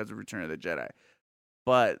Wars because of Return of the Jedi.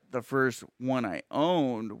 But the first one I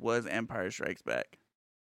owned was Empire Strikes Back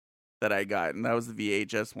that I got, and that was the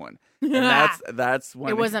VHS one. And that's when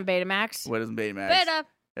It wasn't Betamax. What is Betamax? Beta.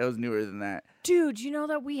 It was newer than that. Dude, you know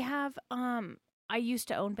that we have I used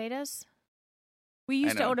to own betas. We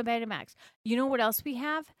used to own a Betamax. You know what else we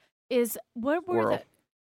have is what were Whirl.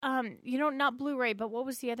 the not Blu-ray, but what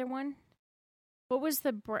was the other one? What was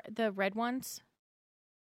the red ones?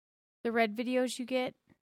 The red videos you get?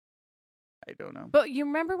 I don't know. But you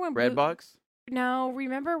remember when Redbox? No,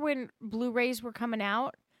 remember when Blu-rays were coming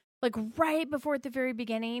out? Like right before at the very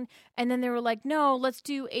beginning, and then they were like, "No, let's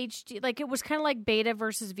do HD." Like it was kind of like beta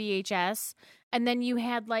versus VHS, and then you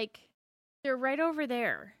had like they're right over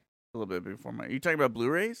there. A little bit before my. Are you talking about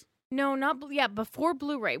Blu-rays? No, before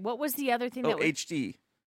Blu-ray. What was the other thing? Oh, HD.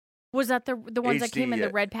 Was that the ones that HD, came in yeah.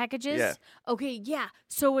 the red packages? Yeah. Okay, yeah.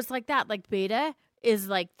 So it's like that. Like beta is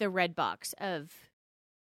like the red box of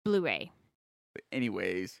Blu-ray.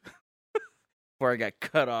 Anyways, before I got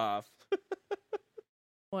cut off.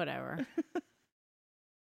 Whatever.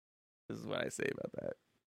 This is what I say about that.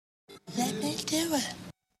 Let me do it.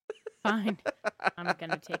 Fine. I'm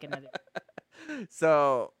gonna take another.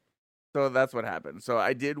 So that's what happened. So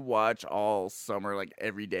I did watch all summer, like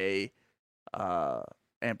every day,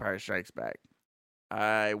 Empire Strikes Back.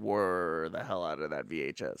 I wore the hell out of that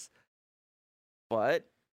VHS. But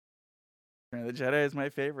Return of the Jedi is my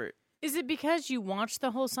favorite. Is it because you watched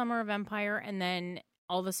the whole summer of Empire and then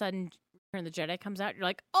all of a sudden Return of the Jedi comes out? You're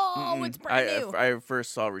like, oh, it's brand new. I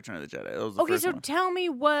first saw Return of the Jedi. It was the Okay, first so one. tell me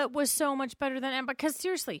what was so much better than Empire. Because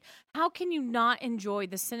seriously, how can you not enjoy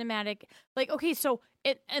the cinematic? Like, okay, so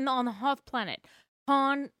and on the Hoth planet,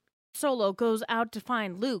 Han Solo goes out to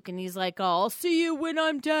find Luke, and he's like, "I'll see you when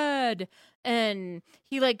I'm dead," and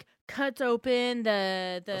he like cuts open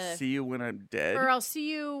the I'll see you when I'm dead. or I'll see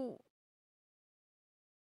you.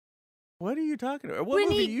 What are you talking about? What When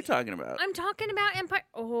movie he- are you talking about? I'm talking about Empire.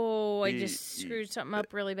 Oh, I You- just you- screwed something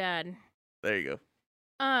up really bad. There you go.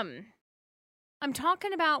 I'm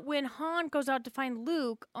talking about when Han goes out to find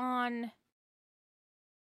Luke on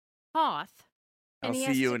Hoth. I'll and he see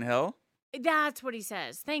has you to- in hell. That's what he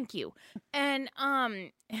says. Thank you. And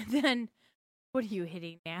and then what are you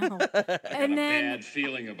hitting now? And then Bad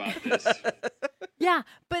feeling about this. yeah,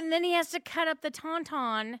 but then he has to cut up the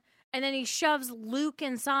tauntaun, and then he shoves Luke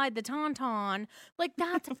inside the tauntaun. Like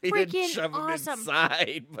that's He didn't freaking shove him awesome.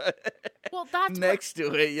 inside, but Well, that's what- next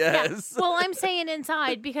to it, Yeah. yes. Well, I'm saying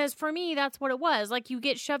inside because for me that's what it was. Like you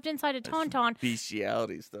get shoved inside a tauntaun.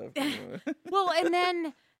 Bestiality stuff. Well, and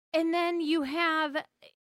then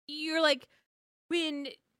you're like when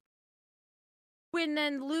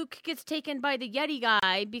then Luke gets taken by the Yeti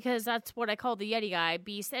guy, because that's what I call the Yeti guy,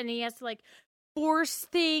 Beast, and he has to like force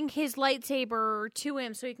thing his lightsaber to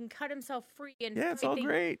him so he can cut himself free and Yeah, it's all everything.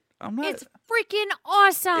 great. I'm not. It's freaking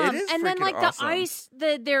awesome. It is and then freaking like awesome. the ice,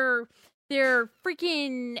 their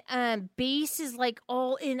freaking base is like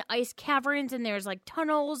all in ice caverns, and there's like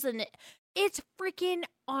tunnels, and it's freaking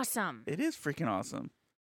awesome. It is freaking awesome.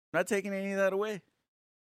 Not taking any of that away.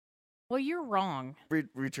 Well, you're wrong.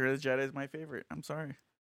 Return of the Jedi is my favorite. I'm sorry.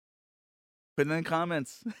 Put in the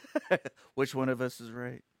comments which one of us is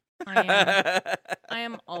right. I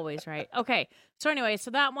am always right. Okay. So anyway,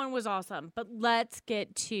 so that one was awesome. But let's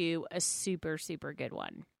get to a super, super good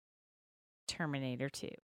one. Terminator 2.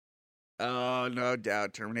 Oh, no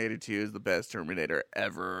doubt. Terminator 2 is the best Terminator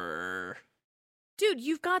ever. Dude,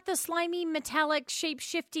 you've got the slimy, metallic,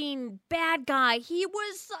 shape-shifting bad guy. He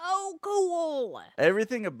was so cool.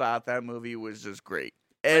 Everything about that movie was just great.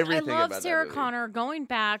 Everything I love about Sarah that movie. Connor going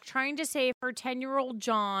back, trying to save her 10-year-old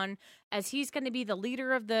John, as he's going to be the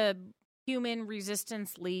leader of the Human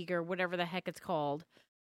Resistance League, or whatever the heck it's called.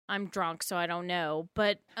 I'm drunk, so I don't know.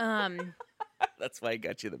 But, That's why I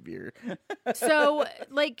got you the beer. so,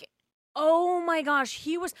 like, oh my gosh,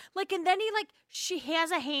 he was, like, and then she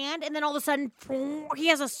has a hand, and then all of a sudden, he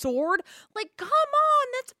has a sword. Like, come on,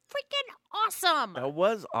 that's freaking awesome. That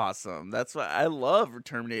was awesome. That's why I love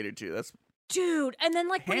Terminator 2. That's Dude, and then,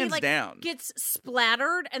 like, when he, hands like, down. gets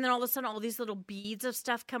splattered, and then all of a sudden all these little beads of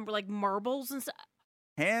stuff come, like, marbles and stuff.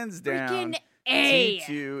 Hands down. Freaking A.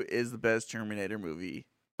 T2 is the best Terminator movie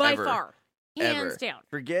By ever. far. Hands Ever. down.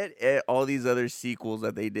 Forget all these other sequels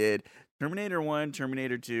that they did. Terminator 1,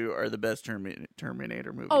 Terminator 2 are the best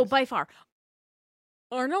Terminator movies. Oh, by far.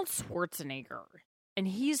 Arnold Schwarzenegger. And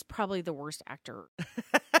he's probably the worst actor. He's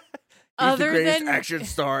other the greatest than- action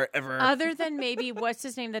star ever. Other than maybe, what's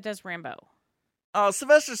his name that does Rambo? Oh,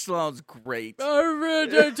 Sylvester Stallone's great. I read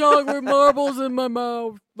to talk with marbles in my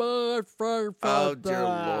mouth. Oh, dear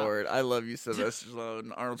Lord. I love you, Sylvester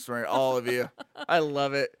Stallone, Arnold Schwarzenegger, all of you. I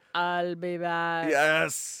love it. I'll be back.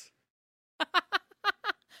 Yes.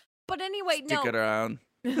 But anyway, Stick it around.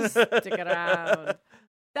 Stick it around.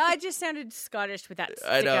 I just sounded Scottish with that.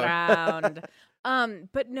 I Stick know. it around.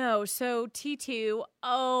 But no. So T2.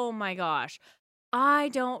 Oh my gosh. I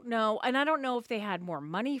don't know, and I don't know if they had more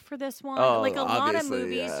money for this one. Oh, like a lot of obviously,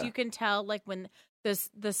 movies, yeah. you can tell like when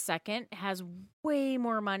the second has way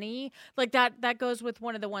more money. Like that goes with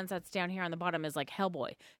one of the ones that's down here on the bottom is like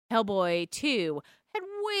Hellboy. Hellboy 2 had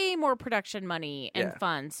way more production money and Yeah.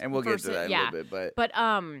 funds. And we'll get to that in a little bit,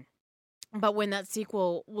 But when that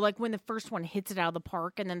sequel, like when the first one hits it out of the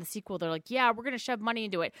park, and then the sequel, they're like, yeah, we're gonna shove money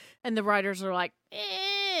into it, and the writers are like,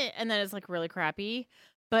 and then it's like really crappy.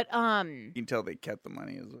 But you can tell they kept the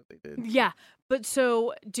money is what they did. yeah. But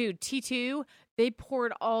so, dude, T2, they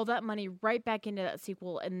poured all that money right back into that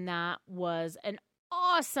sequel, and that was an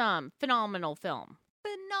awesome, phenomenal film.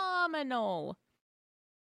 Phenomenal.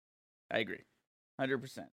 I agree.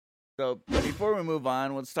 100%. So before we move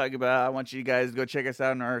on, let's talk about, I want you guys to go check us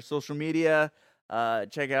out on our social media.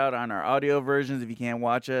 Check out on our audio versions if you can't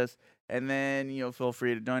watch us. And then, feel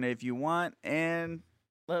free to donate if you want. And,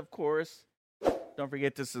 of course, don't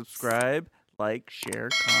forget to subscribe, like, share,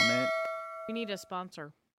 comment. We need a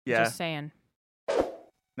sponsor. Yeah. Just saying.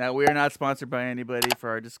 Now, we are not sponsored by anybody for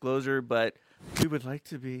our disclosure, but we would like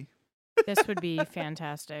to be. This would be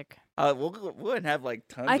fantastic. We'll have like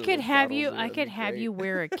tons I of could those have bottles. you. I That'd could be have great. you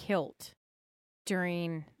wear a kilt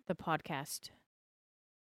during the podcast.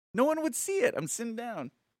 No one would see it. I'm sitting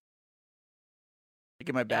down. I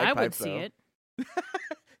get my I bagpipes. would see it.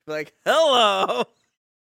 Like, hello.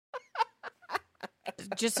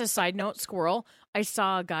 Just a side note, squirrel. I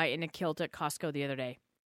saw a guy in a kilt at Costco the other day.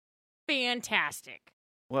 Fantastic.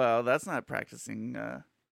 Well, that's not practicing.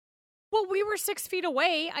 Well, we were 6 feet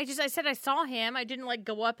away. I said I saw him. I didn't like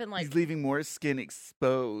go up and like. He's leaving more skin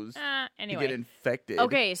exposed to Anyway. get infected.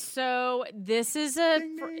 Okay, so this is a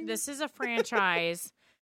Ding, ding. this is a franchise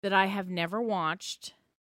that I have never watched.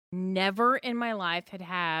 Never in my life had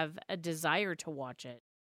have a desire to watch it.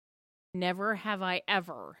 Never have I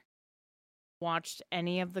ever watched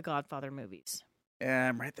any of the Godfather movies. Yeah,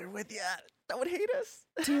 I'm right there with you. Don't hate us.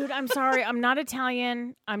 Dude, I'm sorry. I'm not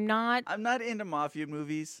Italian. I'm not. I'm not into mafia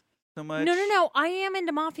movies so much. No. I am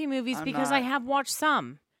into mafia movies I'm because I not. have watched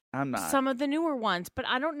some. I'm not. Some of the newer ones, but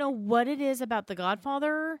I don't know what it is about the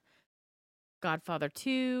Godfather. Godfather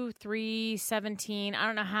 2, 3, 17. I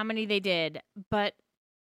don't know how many they did, but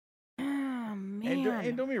oh man.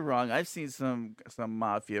 And don't be wrong. I've seen some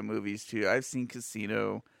mafia movies too. I've seen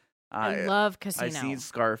Casino. I love Casino. I've seen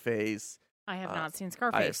Scarface. I have not seen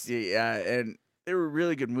Scarface. Yeah, and they were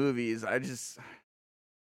really good movies.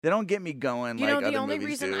 They don't get me going. You like know, the other only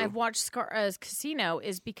movies reason do. I've watched Casino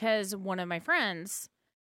is because one of my friends,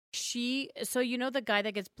 so you know the guy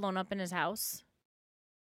that gets blown up in his house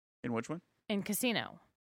In which one? in Casino?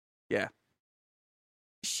 Yeah.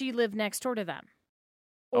 She lived next door to them.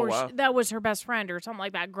 Oh, Or wow. that was her best friend or something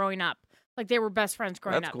like that growing up. Like they were best friends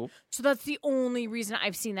growing That's up. cool. So that's the only reason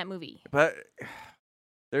I've seen that movie. But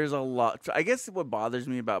there's a lot. I guess what bothers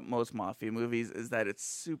me about most mafia movies is that it's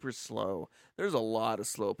super slow. There's a lot of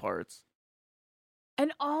slow parts.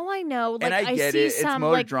 And all I know, like And I get see it. It's some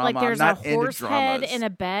more like drama. I'm there's not a into horse head dramas. in a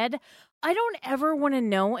bed. I don't ever want to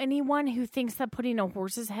know anyone who thinks that putting a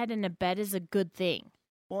horse's head in a bed is a good thing.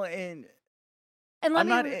 Well, and And let I'm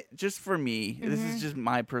me not just for me. This Mhm. is just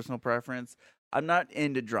my personal preference. I'm not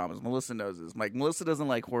into dramas. Melissa knows this. Like Melissa doesn't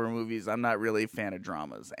like horror movies. I'm not really a fan of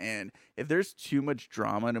dramas. And if there's too much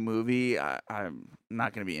drama in a movie, I'm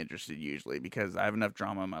not going to be interested usually because I have enough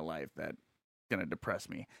drama in my life that's going to depress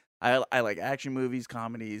me. I like action movies,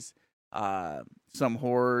 comedies, some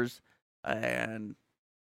horrors, and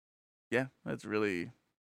yeah, that's really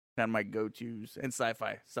kind of my go-tos. And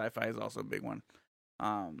sci-fi. Sci-fi is also a big one.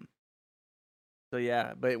 So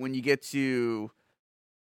yeah, but when you get to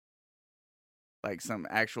like some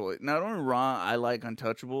actual, not only wrong, I like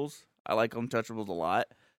Untouchables. I like Untouchables a lot.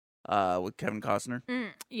 With Kevin Costner.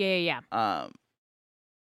 yeah.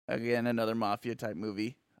 Again, another mafia type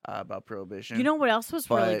movie about prohibition. You know what else was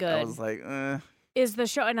but really good? I was like, Is the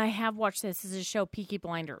show, and I have watched this, is the show Peaky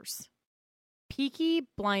Blinders. Peaky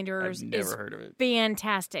Blinders I've never is heard of it.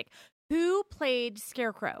 fantastic. Who played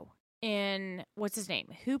Scarecrow in, what's his name?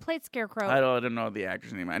 Who played Scarecrow? I don't know the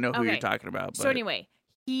actor's name. I know who Okay. you're talking about. But So anyway,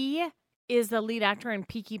 he is the lead actor in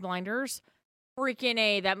Peaky Blinders. Freaking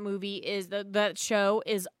A, that movie is, that show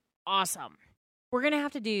is awesome. We're going to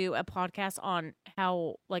have to do a podcast on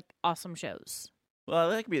how, like, awesome shows. well,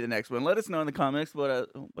 that could be the next one. Let us know in the comments what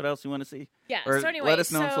else you want to see. Yeah, Or so anyway. let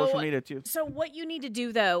us know on social media too. So what you need to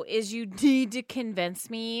do, though, is you need to convince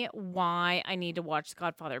me why I need to watch The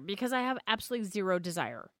Godfather, because I have absolutely zero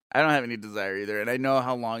desire. I don't have any desire either, and I know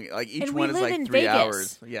how long. Like each And we one is live like in 3 Vegas.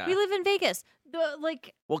 hours. Yeah. We live in Vegas.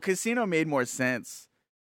 Well, Casino made more sense.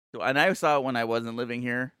 So, and I saw it when I wasn't living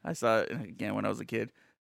here. I saw it again when I was a kid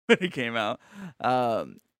when it came out.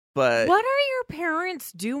 But what are your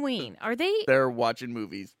parents doing? Are they? they're watching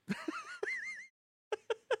movies.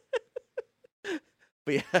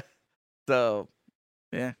 But yeah, so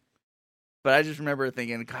yeah. But I just remember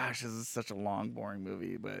thinking, gosh, this is such a long, boring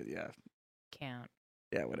movie. But yeah, Can't.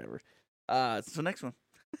 yeah, whatever. So next one.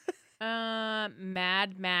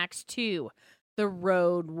 Mad Max 2, The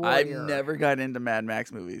Road Warrior. I've never got into Mad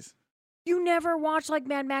Max movies. You never watched like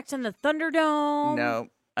Mad Max and the Thunderdome? No,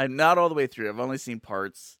 I'm not all the way through. I've only seen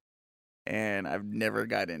parts, and I've never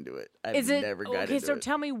got into it. I've never got into it. Okay, so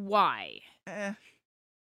tell me why.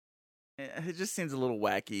 It just seems a little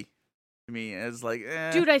wacky to me. It's like,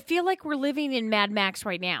 Dude, I feel like we're living in Mad Max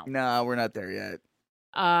right now. no, we're not there yet.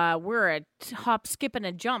 We're a hop, skip, and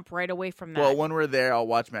a jump right away from that. Well, when we're there, I'll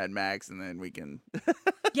watch Mad Max, and then we can.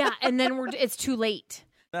 Yeah, and then it's too late.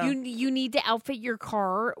 No. You need to outfit your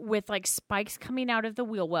car with like spikes coming out of the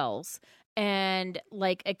wheel wells and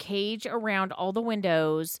like a cage around all the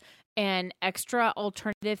windows and extra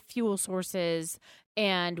alternative fuel sources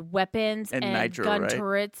and weapons And and nitro, gun right?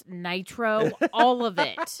 turrets, nitro, all of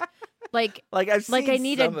it. Like I've seen I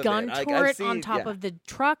need a some of gun it. I've turret seen- on top yeah. of the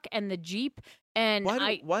truck and the Jeep. And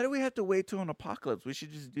Why do we have to wait till an apocalypse? We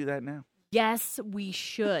should just do that now. yes, we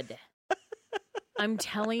should. I'm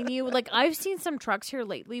telling you, like I've seen some trucks here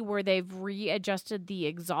lately where they've readjusted the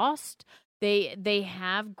exhaust. They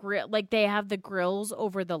have they have the grills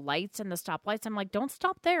over the lights and the stoplights. I'm like, don't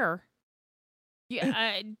stop there.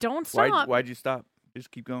 Yeah, don't stop. Why'd you stop?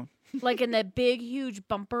 Just keep going. Like in the big, huge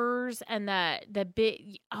bumpers and the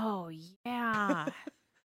big. Oh yeah,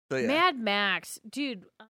 So yeah. Mad Max, dude,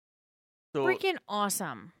 so, freaking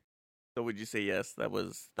awesome. so would you say yes? That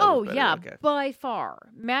was better? Yeah, Okay. by far,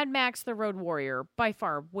 Mad Max: The Road Warrior, by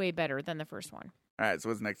far, way better than the first one. All right. So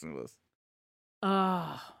what's next on the list?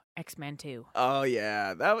 Oh, X-Men 2. Oh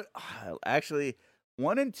yeah, that was actually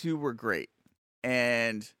 1 and 2 were great,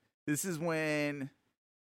 and this is when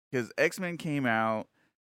because X-Men came out,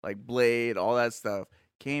 like Blade, all that stuff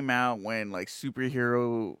came out when like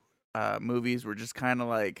superhero movies were just kind of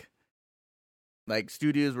like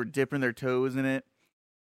studios were dipping their toes in it,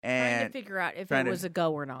 Trying to and figure out if trying it to- was a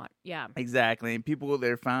go or not. Yeah. exactly, and people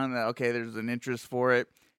they found that okay, there's an interest for it.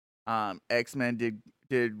 X-Men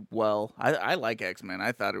did well. I like X-Men.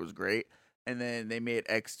 I thought it was great. And then they made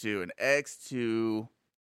X2, and X2,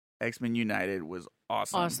 X-Men United was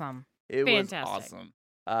awesome. Awesome. It Fantastic. was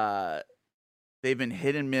awesome. They've been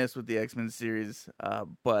hit and miss with the X-Men series,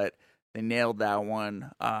 but they nailed that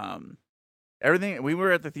one. Everything. We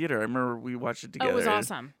were at the theater. I remember we watched it together. Oh, it was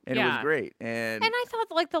awesome. and yeah. it was great. And And I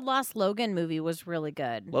thought like the last Logan movie was really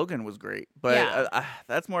good. Logan was great, but Yeah.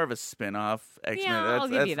 that's more of a spin-off X-Men. Yeah, I'll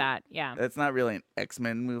give you that. Yeah. That's not really an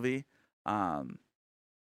X-Men movie.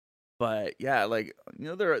 But yeah, like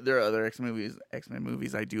there are other X-Men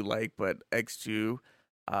movies I do like, but X2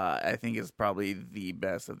 I think is probably the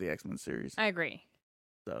best of the X-Men series. I agree.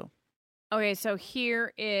 So Okay, so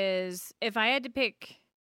here is if I had to pick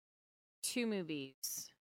 2 movies.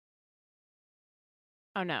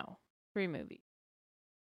 Oh no, 3 movies.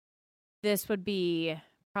 This would be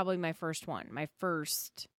probably my first one. My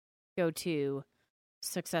first go-to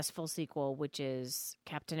successful sequel, which is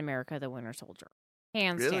Captain America: The Winter Soldier.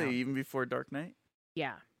 Hands really, down. even before Dark Knight?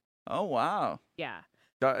 Yeah. Oh wow! Yeah.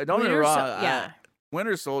 Don't get me Winter wrong. yeah.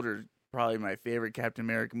 Winter Soldier is probably my favorite Captain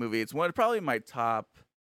America movie. It's probably my top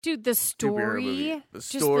Dude, the superhero movie. story. The Just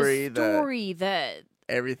story, the story,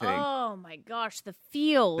 everything. oh my gosh, the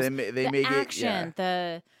feels, they the make action,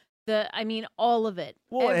 it. I mean, all of it.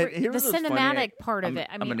 Well, and the here was what's funny. cinematic part of it.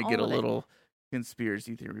 I I'm mean, gonna all get a of it. little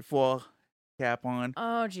conspiracy theory fall cap on.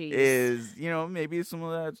 Oh, geez. Is maybe some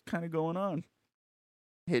of that's kind of going on,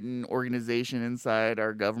 hidden organization inside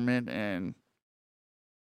our government, and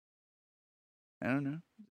I don't know,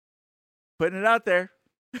 putting it out there.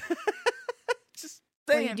 Just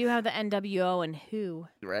Well, saying, you do have the NWO and Who.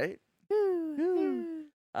 right? Who.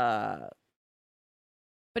 But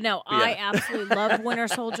But no, yeah. I absolutely love Winter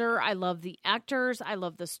Soldier. I love the actors. I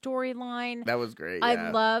love the storyline. that was great. I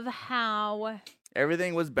yeah. love how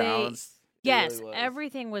Everything was balanced. It yes, really was.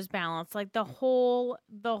 everything was balanced. Like the whole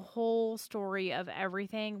story of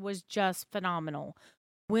everything was just phenomenal.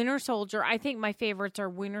 Winter Soldier, I think my favorites are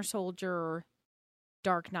Winter Soldier,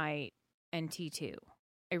 Dark Knight, and T2.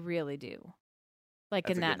 I really do. Like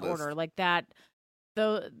That's in a that good list. order. Like that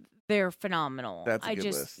though they're phenomenal. That's a I good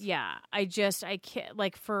just list. yeah, I can't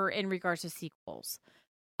like for in regards to sequels.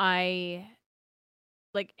 I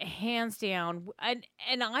like hands down.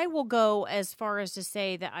 And I will go as far as to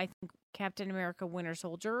say that I think Captain America: Winter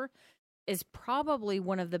Soldier is probably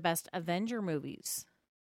one of the best Avenger movies.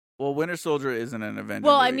 Well, Winter Soldier isn't an Avenger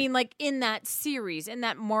Well, movie. I mean, like in that series, in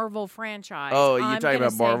that Marvel franchise. Oh, you're I'm talking gonna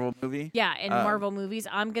about say- Marvel movie? Yeah, in Marvel movies,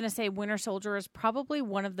 I'm going to say Winter Soldier is probably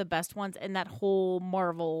one of the best ones in that whole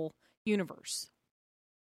Marvel universe.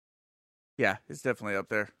 Yeah, it's definitely up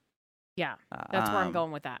there. Yeah, that's where I'm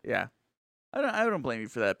going with that. Yeah, I don't blame you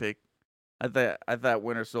for that pick. I thought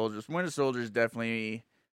Winter Soldier's definitely.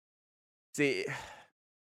 See,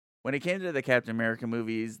 when it came to the Captain America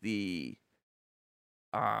movies, the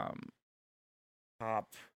top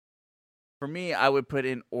for me, I would put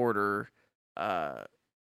in order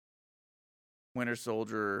Winter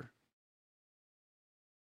Soldier,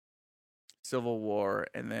 Civil War,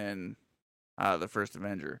 and then the First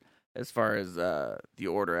Avenger. As far as the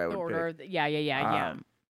order, I would pick. Yeah.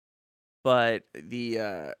 But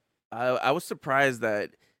the I was surprised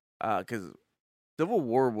that because Civil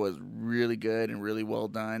War was really good and really well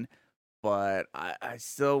done, but I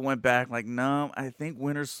still went back like, no, I think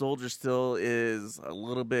Winter Soldier still is a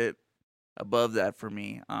little bit above that for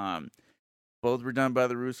me. Both were done by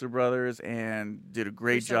the Russo brothers and did a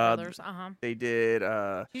great Russo job. brothers, They did.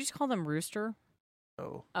 Did you just call them Rooster?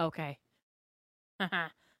 Oh. Okay.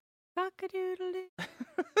 Cock-a-doodle-doo.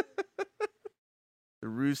 The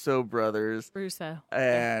Russo brothers. Russo.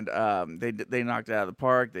 And they knocked it out of the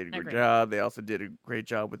park. They did a great Agreed. job. They also did a great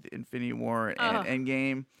job with the Infinity War and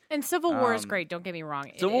Endgame. And Civil War is great. Don't get me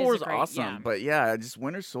wrong. Civil War War's awesome, but yeah, just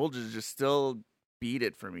Winter Soldier just still beat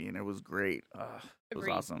it for me, and it was great. It was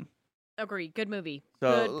Agreed. awesome. Agree. Good movie.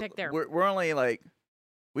 So Good pick there. We're only like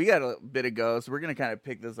we got a bit to go, so we're gonna kind of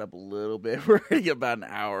pick this up a little bit. We're already about an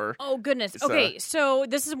hour. Oh goodness. Okay, so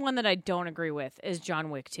this is one that I don't agree with. Is John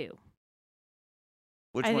Wick 2?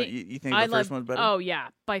 Which I one? think- You think the first one's better? Oh yeah,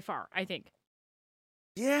 by far. I think.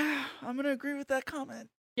 Yeah, I'm gonna agree with that comment.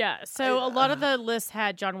 Yeah. So a lot of the lists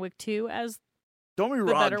had John Wick 2 as. Don't be The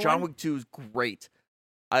wrong. better John one? Wick 2 is great.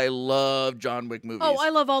 I love John Wick movies. Oh, I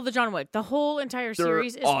love all the John Wick. The whole entire They're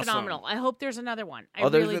series is awesome. phenomenal. I hope there's another one. I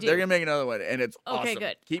they're really do. gonna make another one, and it's Okay, awesome.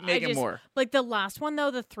 good. Keep I making just- more. Like the last one though,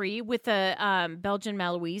 the 3 with the Belgian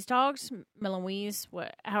Malinois dogs, Malinois.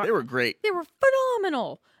 They were great. They were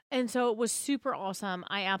phenomenal. And so it was super awesome.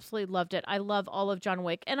 I absolutely loved it. I love all of John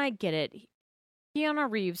Wick, and I get it. Keanu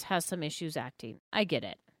Reeves has some issues acting. I get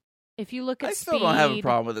it. If you look at I Speed, still don't have a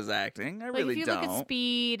problem with his acting. I like really if you don't. look at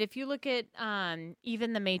Speed, if you look at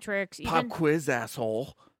even The Matrix, Pop even quiz,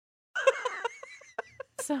 asshole.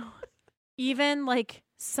 so even like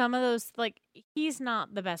some of those, like he's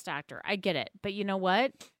not the best actor. I get it, but you know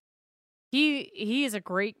what? He is a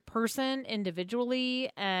great person individually,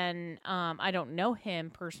 and I don't know him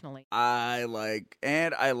personally. I like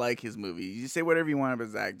his movies. You say whatever you want about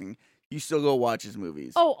his acting. You still go watch his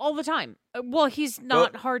movies. Oh, all the time. Well, he's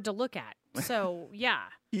not hard to look at. So, yeah.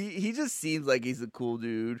 He just seems like he's a cool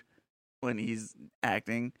dude when he's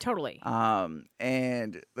acting. Totally.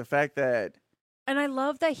 And the fact that And I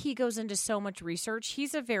love that he goes into so much research.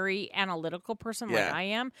 He's a very analytical person like Yeah. I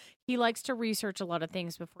am. He likes to research a lot of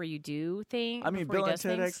things before you do things. I mean, before he Bill and does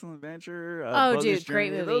Ted things. Excellent Adventure. Oh, Buzzards dude,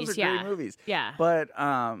 great Journey, movies, Those are yeah. great movies. Yeah. But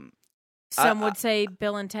Some would say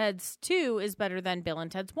Bill and Ted's 2 is better than Bill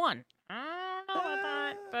and Ted's 1. I don't know about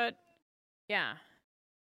that, but yeah.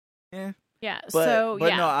 Yeah. Yeah. But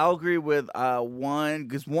yeah. no, I'll agree with 1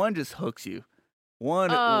 because 1 just hooks you.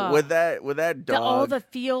 1 Ugh. with that dog. All the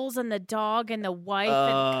feels and the dog and the wife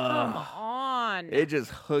and come on. It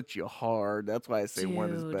just hooked you hard. That's why I say 1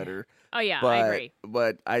 is Dude. better. Oh yeah, But, I agree.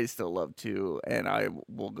 But I still love 2, and I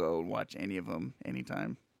will go and watch any of them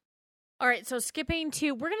anytime. All right, so skipping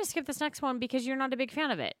to, we're going to skip this next one because you're not a big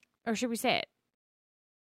fan of it. Or should we say it?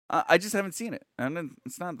 I just haven't seen it. And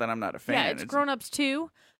it's not that I'm not a fan. Yeah, it's Grown Ups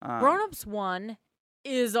 2. um, Grown Ups 1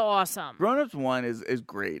 is awesome. Grown Ups 1 is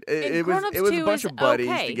great. And It was Grown Ups it was 2 a bunch is of buddies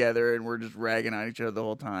okay. together, and we're just ragging on each other the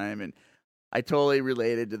whole time. And I totally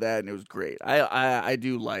related to that, and it was great. I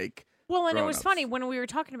do like. Well, and it Grown was Ups. funny when we were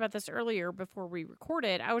talking about this earlier before we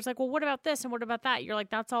recorded. I was like, well, what about this and what about that? You're like,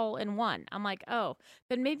 that's all in one. I'm like, oh,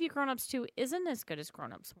 then maybe Grown Ups 2 isn't as good as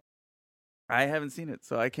Grown Ups 1. I haven't seen it,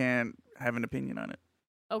 so I can't have an opinion on it.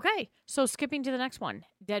 Okay, so skipping to the next one,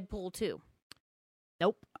 Deadpool 2.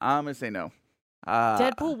 Nope. I'm gonna say no.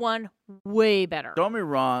 Deadpool 1, way better. Don't get me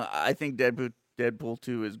wrong. I think Deadpool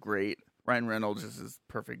 2 is great. Ryan Reynolds is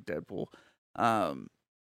perfect Deadpool.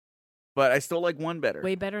 But I still like 1 better.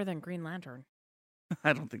 Way better than Green Lantern.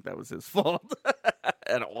 I don't think that was his fault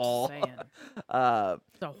at all. Saying. Uh,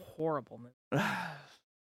 It's a horrible movie.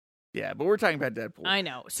 yeah, but we're talking about Deadpool. I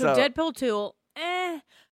know. So So- Deadpool 2,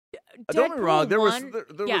 Don't get me wrong. There was Deadpool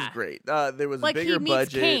 1, there yeah. was great. There was like a bigger he meets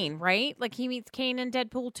budget. Kane, right? Like he meets Kane in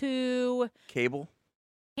Deadpool 2. Cable.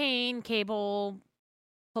 Kane, Cable,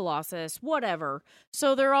 Colossus, whatever.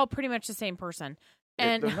 So they're all pretty much the same person.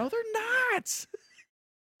 And No, they're not.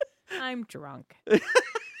 I'm drunk.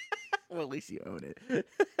 Well, at least you own it.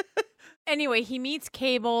 Anyway, he meets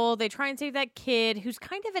Cable. They try and save that kid who's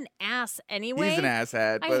kind of an ass anyway. He's an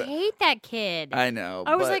asshat. I But hate that kid. I know.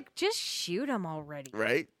 I was but- like, just shoot him already.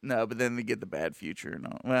 right? No, but then they get the bad future.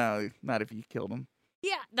 No, well, not if you killed him.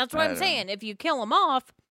 Yeah, that's what I I'm don't saying. If you kill him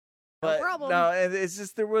off, But no problem. no, and it's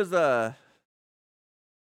just there was a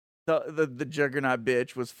the Juggernaut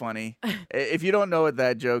bitch was funny. If you don't know what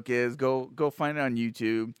that joke is, go find it on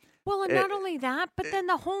YouTube. Well, and It- not only that, but then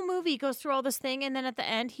the whole movie goes through all this thing, and then at the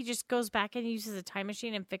end, he just goes back and uses a time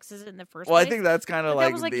machine and fixes it in the first Well, place. I think that's kind of But like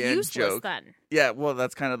that was like the end useless joke. then. Yeah, well,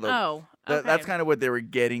 that's kind of the Oh, okay. that's kind of what they were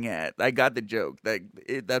getting at. I got the joke.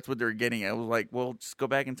 That's what they were getting at. I was like, well, just go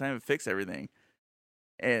back in time and fix everything.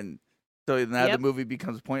 And so now the Yep. movie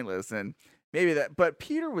becomes pointless. And maybe that, but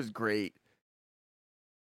Peter was great.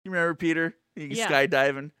 You remember Peter? He's Yeah.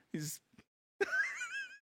 skydiving. He's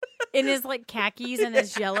in his like khakis and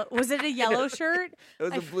his yellow. Was it a yellow shirt? it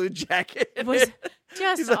was I a f- blue jacket. It was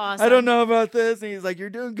just He's like, awesome. I don't know about this. And he's like, you're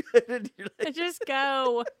doing good. And you're like, Just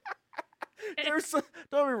don't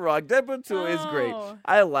be wrong. Deadpool 2 is great. Oh.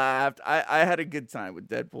 I laughed. I had a good time with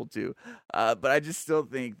Deadpool 2. But I just still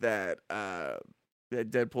think that that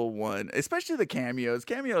Deadpool 1, especially the cameos.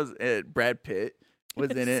 Brad Pitt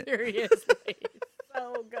was in it. Seriously,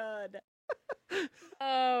 so good.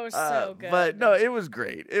 Oh, so good. But no, it was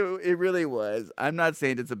great. It really was. I'm not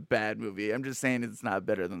saying it's a bad movie. I'm just saying it's not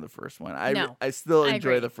better than the first one. No, I still I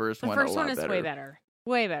enjoy agree. the first the one first a lot one is better. way better.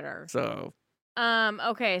 Way better. So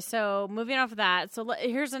Okay, so moving off of that, so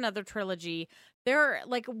here's another trilogy. There,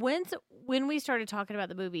 like when we started talking about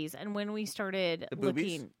the movies and when we started The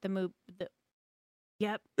boobies? looking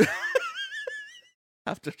Yep, I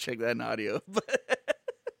have to check that in audio.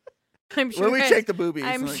 But I'm sure. when we check the boobies,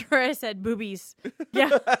 I'm like- sure I said boobies.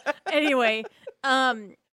 Yeah. Anyway,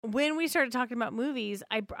 when we started talking about movies,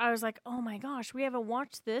 I was like, oh my gosh, we haven't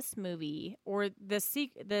watched this movie or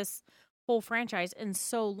this whole franchise in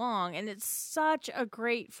so long, and it's such a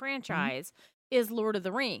great franchise. Is Lord of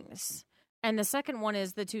the Rings, and the second one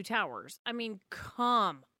is The Two Towers. I mean,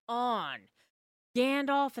 come on.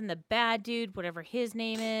 Gandalf and the bad dude, whatever his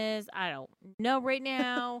name is, I don't know right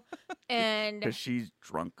now, and because she's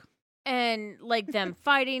drunk. and like them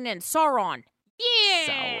fighting and Sauron.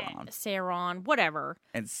 Yeah. Sauron, whatever.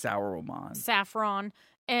 And Sauron. Saffron.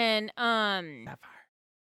 And Sapphire.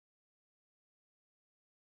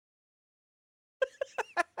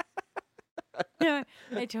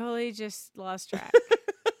 I totally just lost track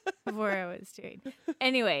of where I was doing.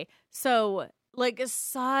 Anyway, so like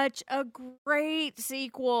such a great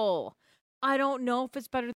sequel. I don't know if it's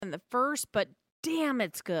better than the first, but damn,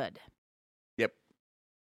 it's good. Yep.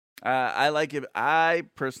 I like it. I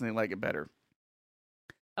personally like it better.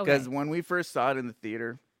 Because Okay. when we first saw it in the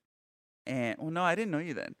theater, and well, no, I didn't know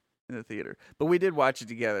you then in the theater, but we did watch it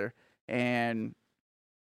together, and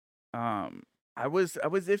I was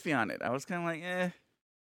iffy on it. I was kind of like,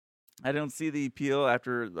 I don't see the appeal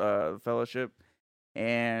after Fellowship,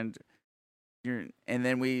 and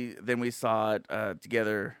then we saw it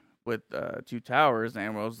together with Two Towers,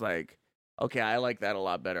 and I was like, okay, I like that a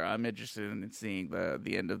lot better. I'm interested in seeing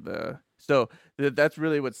the end of the. So that's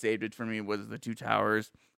really what saved it for me was the Two Towers.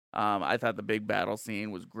 I thought the big battle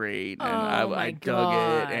scene was great, and I dug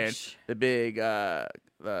it, and gosh. the big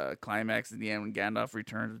the climax at the end when Gandalf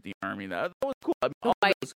returns with the army. That was cool. I mean, all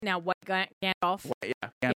White, those- now White Gandalf. yeah,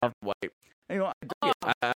 Gandalf white. You know,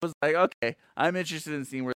 I was like, okay, I'm interested in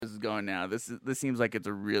seeing where this is going now. This seems like it's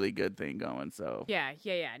a really good thing going. So Yeah.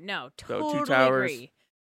 No, So, Two totally Towers. agree.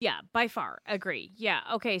 Yeah, by far agree. Yeah.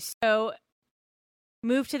 Okay, so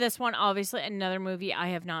move to this one. Obviously, another movie I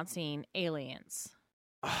have not seen, Aliens.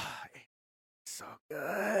 so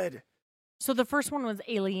good. So the first one was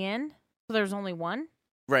Alien. So there's only one.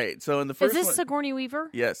 Right. So in the Is first this one, Sigourney Weaver?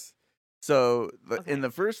 yes. So Okay. in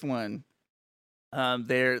the first one,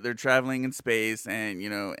 they're traveling in space, and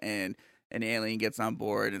and an alien gets on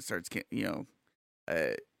board and starts,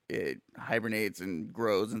 it hibernates and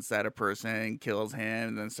grows inside a person and kills him,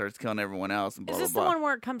 and then starts killing everyone else. And blah Is this blah the blah. one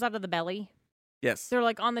where it comes out of the belly? Yes. They're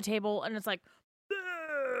like on the table and it's like,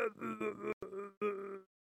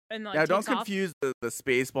 and like Now, don't takes off. confuse the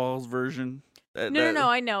Spaceballs version. No,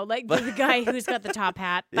 I know. Like the guy who's got the top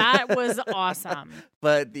hat. Yeah. That was awesome.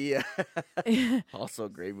 But the also a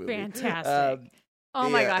great movie. Fantastic. Oh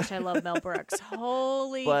my Yeah. gosh, I love Mel Brooks.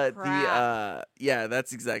 Holy But crap. yeah,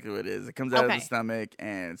 that's exactly what it is. It comes out of Okay. the stomach,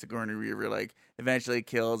 and Sigourney Weaver like eventually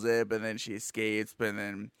kills it, but then she escapes, but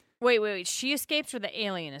then Wait. She escapes or the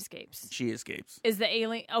alien escapes? she escapes. Is the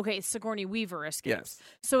alien okay? Sigourney Weaver escapes. Yes.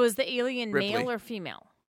 So is the alien Ripley. male or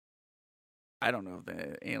female? I don't know if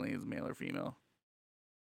the alien is male or female.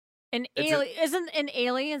 An It's a- alien isn't an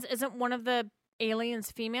aliens? Isn't one of the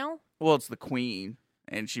aliens female? Well, it's the queen,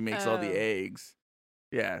 and she makes all the Oh. eggs.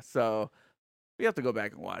 Yeah, so we have to go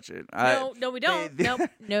back and watch it. No, we don't. they- Nope.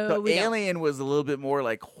 No, So we Alien was a little bit more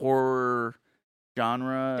like horror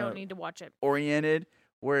genre don't need to watch it. oriented,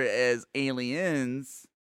 whereas Aliens,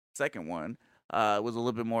 second one, was a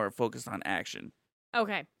little bit more focused on action.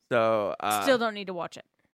 Okay. So Still don't need to watch it.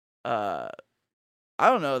 I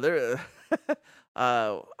don't know. There,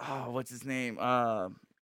 what's his name?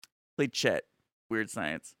 Played Chet. Weird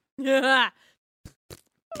Science. that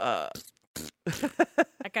Uh,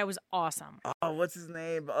 guy was awesome. oh, what's his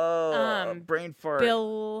name? Oh, brain fart.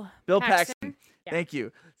 Bill Paxton. Yeah. Thank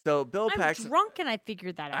you. So Bill I'm Paxton. drunk and I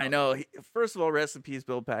figured that out. I know. First of all, rest in peace,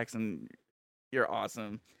 Bill Paxton. You're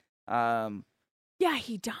awesome. Yeah,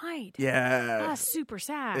 he died. Yeah, Ah, super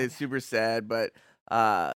sad. it's super sad, but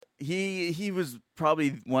he was probably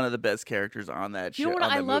one of the best characters on that show. You know what?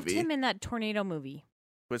 on I that loved movie. him in that tornado movie.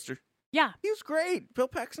 Twister. Yeah, He was great. Bill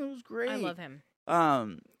Paxton was great. I love him.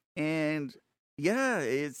 And yeah,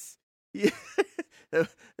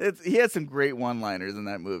 he had some great one-liners in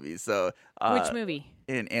that movie. So Which movie?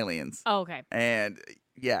 in Aliens, Oh, okay. and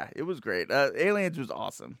yeah, it was great. Aliens was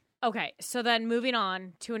awesome. Okay, so then moving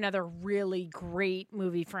on to another really great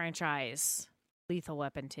movie franchise, Lethal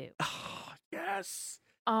Weapon 2. Oh, yes.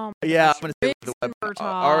 Oh, Yeah, gosh. I'm gonna say Riggs Lethal and Weapon.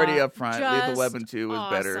 Murtaugh, Already up front, Lethal just Weapon 2 was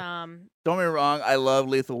better. awesome. Don't get me wrong, I love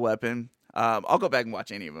Lethal Weapon. I'll go back and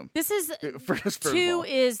watch any of them. This is First of 2 all.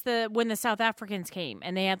 is when the South Africans came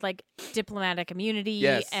and they had like diplomatic immunity.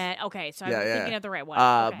 Yes. And okay, so I'm Yeah, yeah. thinking of the right one.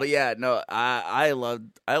 Okay. But yeah, no, I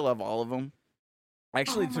love all of them.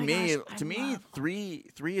 Actually, Oh to my me, gosh, I to me, love- three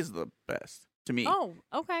is the best to me. Oh,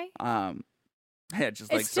 okay. Yeah,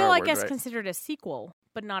 just like It's still, Star I Wars, guess, right? considered a sequel,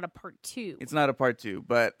 but not a part 2. It's not a part 2,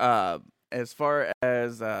 but as far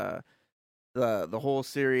as the whole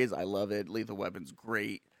series, I love it. Lethal Weapon's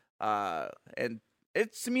great, and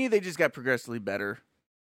it's to me they just got progressively better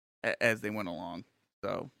as they went along.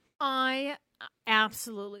 So I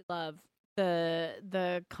absolutely love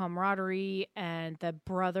the camaraderie and the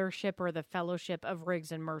brothership or the fellowship of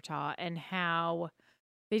Riggs and Murtaugh and how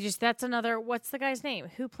they that's another, what's the guy's name?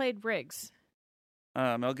 Who played Riggs?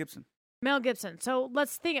 Mel Gibson. Mel Gibson. So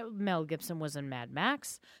let's think Mel Gibson was in Mad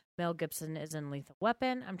Max. Mel Gibson is in Lethal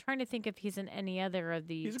Weapon. I'm trying to think if he's in any other of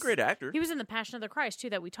these. He's a great actor. He was in The Passion of the Christ too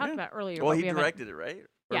that we talked Yeah. about earlier. Well, but he we haven't- directed it, right?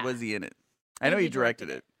 Or Yeah. was he in it? I I know think he he directed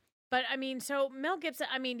directed it. But I mean, so Mel Gibson,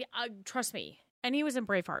 I mean, trust me, and he was in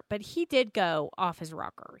Braveheart, but he did go off his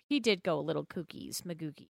rocker. He did go a little kookies,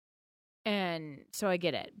 magookie. And so I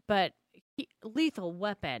get it. But Lethal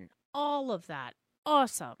Weapon, all of that,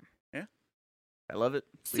 awesome. I love it.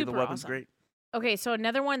 Super Lethal Weapon's awesome. great. Okay, so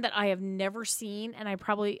another one that I have never seen, and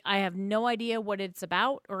I have no idea what it's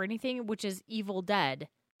about or anything, which is Evil Dead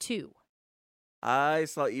 2. I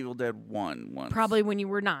saw Evil Dead 1 once. Probably when you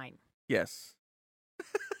were 9. Yes.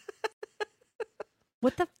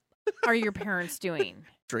 What the are your parents doing?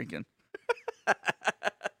 Drinking.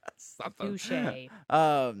 Something. Touche.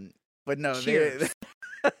 But no, Cheers.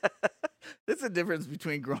 there's a difference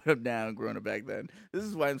between growing up now and growing up back then. This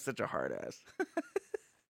is why I'm such a hard ass.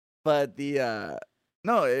 But I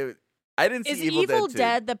didn't see Is Evil,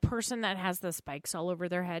 Dead the person that has the spikes all over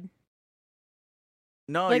their head?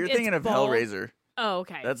 No, like, you're it's thinking of bald? Hellraiser. Oh,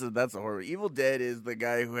 okay. That's a horror. Evil Dead is the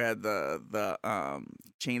guy who had the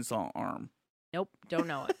chainsaw arm. Nope, don't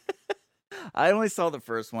know it. I only saw the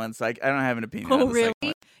first one, so I don't have an opinion. Oh, on the second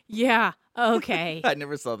really? Yeah. Okay. one. I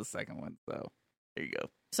never saw the second one, so there you go.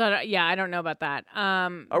 So yeah, I don't know about that.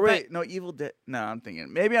 Oh wait, no, Evil Dead. No, I'm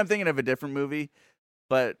thinking of a different movie,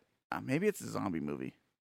 but maybe it's a zombie movie.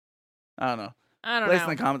 I don't know. I don't Place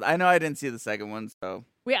know. in the comments. I know I didn't see the second one, so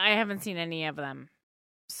I haven't seen any of them.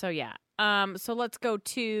 So yeah. So let's go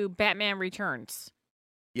to Batman Returns.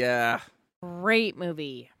 yeah, Great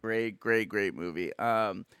movie. great movie.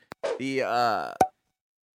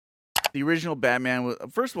 The original Batman was,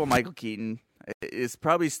 first of all, Michael Keaton is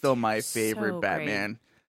probably still my favorite So great.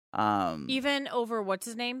 Batman. Even over what's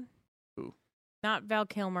his name? Who? Not Val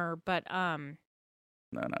Kilmer, but No,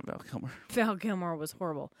 not Val Kilmer. Val Kilmer was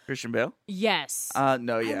horrible. Christian Bale. Yes.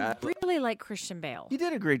 No, yeah, I really like Christian Bale. he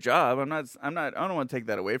did a great job. I don't want to take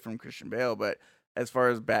that away from Christian Bale, but as far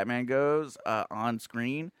as Batman goes, on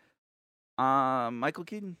screen, Michael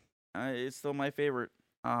Keaton. It's still my favorite.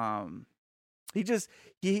 You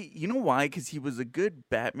know why? Because he was a good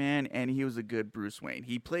Batman and he was a good Bruce Wayne.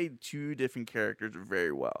 He played two different characters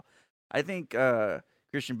very well. I think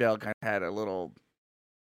Christian Bale kind of had a little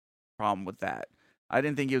problem with that. I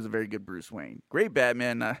didn't think he was a very good Bruce Wayne. Great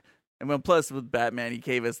Batman. And then plus with Batman, he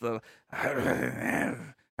gave us the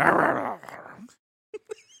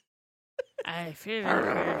I feel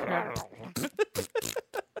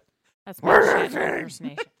that's my shit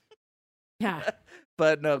impersonation. Yeah.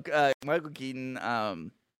 But no, Michael Keaton, I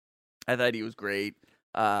thought he was great.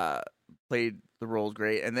 Played the roles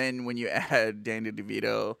great. And then when you add Danny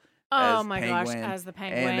DeVito Oh as my Penguin, gosh, as the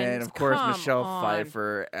Penguin. and then of course Come Michelle on.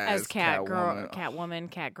 Pfeiffer as Catwoman,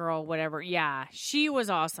 Catgirl, whatever. Yeah, she was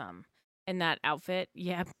awesome in that outfit.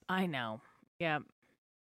 Yep, I know. Yep.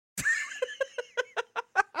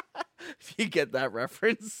 If you get that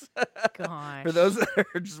reference. Gosh. For those that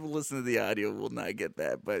are just listening to the audio will not get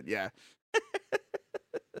that, but yeah.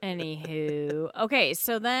 Anywho. Okay,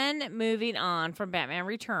 so then moving on from Batman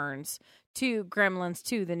Returns to Gremlins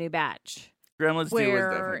 2, The New Batch. Gremlins 2 was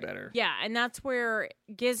definitely better. Yeah, and that's where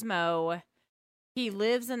Gizmo, he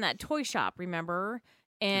lives in that toy shop, remember?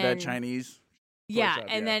 And That Chinese yeah, shop,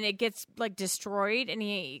 and yeah. then it gets like destroyed and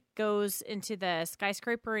he goes into the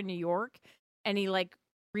skyscraper in New York and he like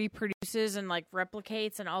reproduces and like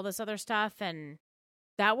replicates and all this other stuff, and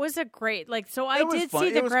that was a great so I did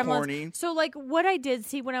see the Gremlins. Corny. So like what I did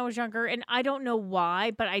see when I was younger, and I don't know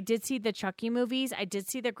why, but I did see the Chucky movies, I did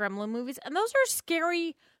see the Gremlin movies, and those are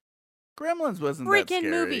scary Gremlins wasn't that freaking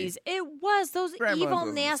scary. movies. It was those Gremlins evil,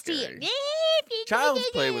 wasn't nasty. scary. Child's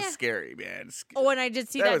Play was scary, man. Oh, and I did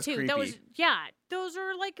see That that was too. creepy. That was those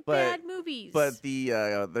are like bad movies. But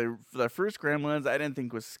the first Gremlins I didn't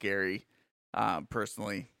think was scary,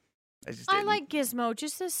 personally. I didn't. like Gizmo,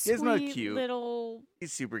 just a Gizmo sweet cute. little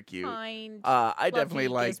He's super cute. kind. I definitely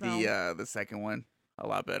lovely like Gizmo. the second one a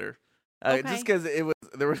lot better. Okay. Just because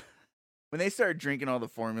there were when they started drinking all the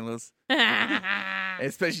formulas,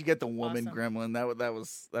 especially get the woman Awesome. gremlin.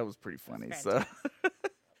 That was pretty funny. That's So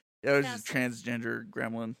yeah, it was just Fantastic. transgender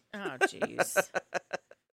gremlin. Oh, jeez.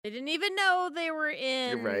 They didn't even know they were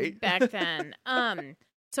in You're right. back then.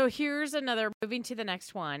 So here's another. Moving to the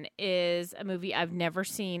next one is a movie I've never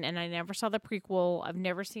seen, and I never saw the prequel. I've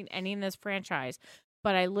never seen any in this franchise,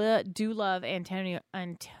 but I do love Antonio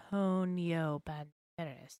Banderas.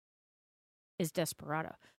 Is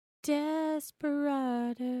Desperado.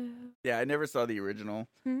 Desperado. Yeah, I never saw the original,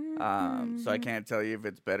 so I can't tell you if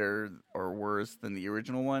it's better or worse than the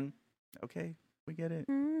original one. Okay, we get it.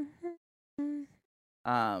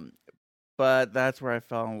 But that's where I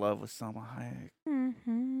fell in love with Salma Hayek.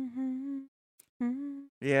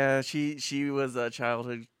 Yeah, she was a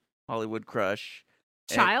childhood Hollywood crush.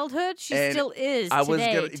 Childhood? She and still is. I was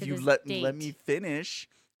today, gonna to if you this let date. me finish.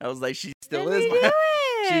 I was like, she still Let is me do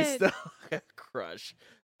she's it! still a crush.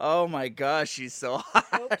 Oh my gosh, she's so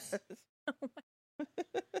hot. Oops.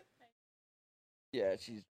 Yeah,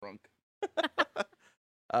 she's drunk.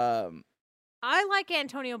 I like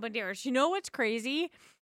Antonio Banderas. You know what's crazy?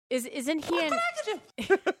 Isn't he in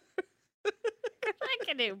I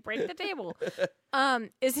can do break the table.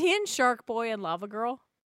 Is he in Shark Boy and Lava Girl?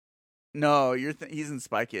 No, he's in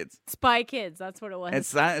Spy Kids. Spy Kids, that's what it was. And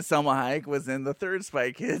Salma Hayek was in the third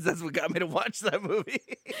Spy Kids. That's what got me to watch that movie.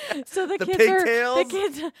 So the kids pigtails.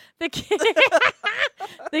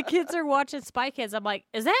 the kids are watching Spy Kids. I'm like,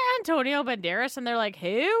 is that Antonio Banderas? And they're like,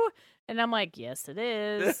 who? And I'm like, yes, it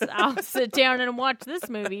is. I'll sit down and watch this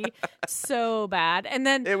movie. So bad. And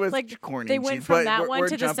then It was like corny. they and went cheesy, from but that we're one to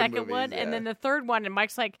the jumping second movies, one, yeah. and then the third one. And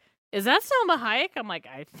Mike's like, is that Salma Hayek? I'm like,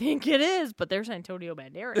 I think it is, but there's Antonio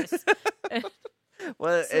Banderas.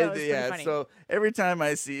 Well, So it's pretty funny. so every time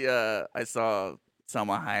I saw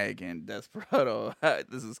Salma Hayek in Desperado,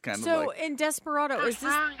 this is kind of So like in Desperado, is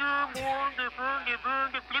this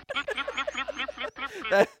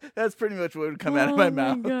that's pretty much what would come out of my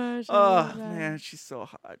mouth. Gosh, I Oh love that. man, she's so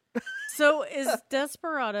hot. So is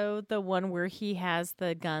Desperado the one where he has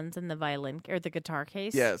the guns and the violin or the guitar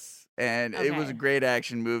case? Yes, and it was a Okay. great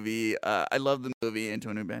action movie. I love the movie.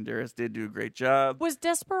 Antonio Banderas did do a great job. Was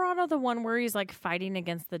Desperado the one where he's like fighting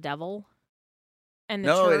against the devil? And the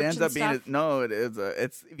No, church it ends and up being stuff? it is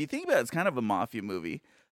it's if you think about it, it's kind of a mafia movie.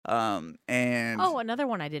 And Oh, another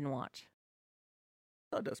one I didn't watch.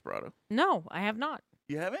 oh, Desperado. No, I have not.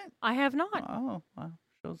 You haven't? I have not. Oh, wow.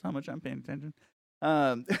 Shows how much I'm paying attention.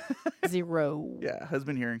 0. Yeah,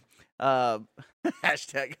 husband hearing.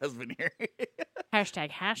 Hashtag husband hearing.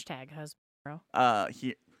 Hashtag husband.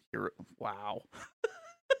 Here, wow.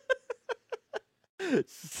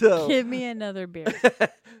 So Give me another beer.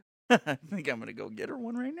 I think I'm gonna go get her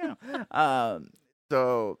one right now.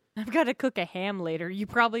 So I've got to cook a ham later. You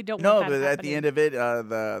probably don't no, want that but at the happening. end of it,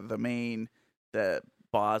 the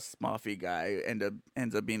boss mafia guy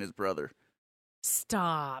ends up being his brother.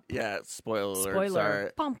 Stop. Yeah, spoiler alert. Spoiler.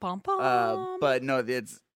 Sorry. Bum, bum, bum. But no,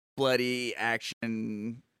 it's bloody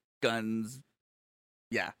action, guns.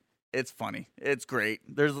 Yeah, it's funny. It's great.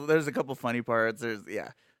 There's a couple funny parts. It's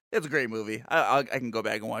a great movie. I can go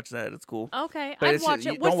back and watch that. It's cool. Okay, But I'd it's watch just-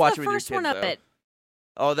 it. you What's don't watch the it with your first one kids, of though. it?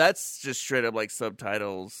 Oh, that's just straight up like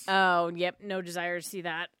subtitles. Oh, yep. No desire to see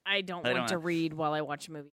that. I don't want to read while I watch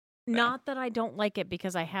a movie. Not that I don't like it,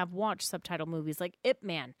 because I have watched subtitle movies like Ip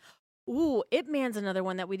Man. Ooh, Ip Man's another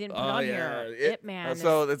one that we didn't put on here. Ip Man.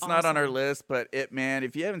 So is it's not on our awesome. list, but Ip Man.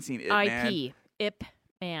 If you haven't seen Ip Man, IP. Ip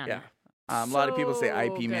Man. yeah, a lot of people say So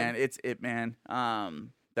IP good. Man. It's Ip Man.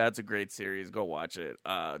 That's a great series. Go watch it.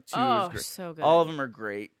 Two Oh, is great. so good. All of them are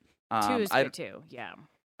great. 2 is I good too. Yeah.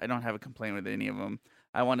 I don't have a complaint with any of them.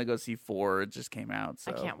 I want to go see 4. It just came out.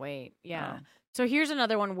 So I can't wait. Yeah. um, So here's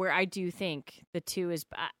another one where I do think the 2 is.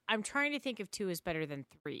 I'm trying to think if 2 is better than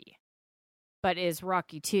 3, but is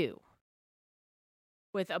Rocky 2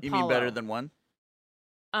 with Apollo? You mean better than 1?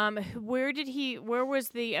 Where was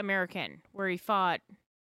the American where he fought?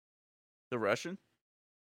 The Russian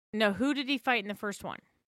No, who did he fight in the first one?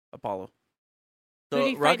 Apollo. Who did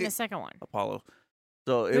he fight Rocky in the second one? Apollo.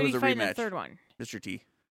 So it Who did was he a fight in the rematch. third one? Mr. T,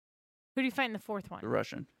 Who did he fight in the fourth one? the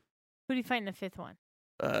Russian. Who did he fight in the fifth one?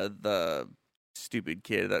 The stupid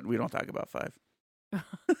kid that we don't talk about 5.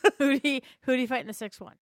 Who did he fight in the sixth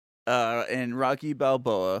one? And Rocky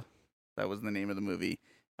Balboa, that was the name of the movie.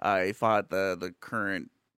 I fought the current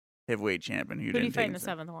heavyweight champion who Who did he didn't fight take in the him.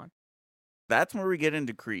 seventh one? That's where we get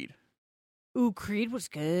into Creed. Ooh, Creed was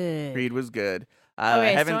good. Creed was good.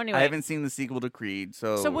 Okay, I so anyway. haven't seen the sequel to Creed.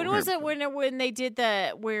 So when was it when they did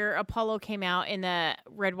where Apollo came out in the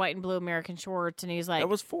red, white, and blue American shorts, and he's like, that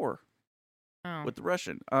was 4 oh. with the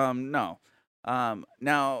Russian. No.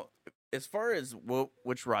 Now as far as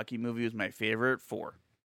which Rocky movie was my favorite, 4,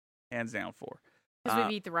 hands down 4. Because we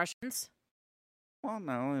beat the Russians, Well,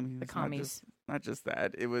 no, I mean, the it's commies. not just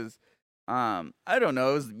that. It was, I don't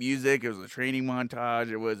know. It was the music. It was the training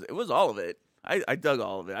montage. It was all of it. I dug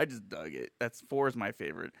all of it. I just dug it. 4 is my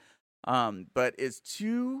favorite. But is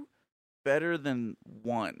 2 better than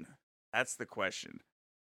 1? That's the question.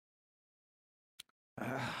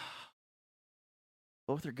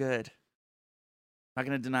 Both are good. Not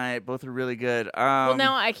gonna deny it. Both are really good. Well,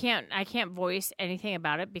 now I can't voice anything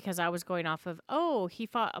about it because I was going off of he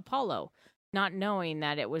fought Apollo, not knowing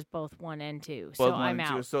that it was both 1 and 2. So both 1 I'm and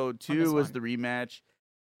 2. out. So this 2 was one. the rematch.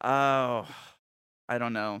 Oh, I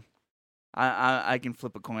don't know. I can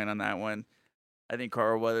flip a coin on that one. I think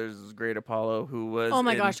Carl Weathers is great Apollo, who was Oh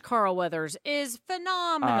my gosh, Carl Weathers is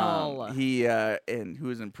phenomenal. He and who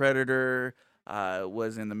was in Predator,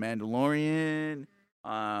 was in The Mandalorian.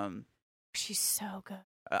 She's so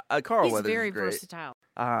good. Carl He's Weathers very is great. versatile.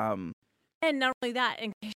 Um, And not only that,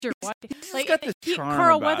 in case you're watching, he's just got this charm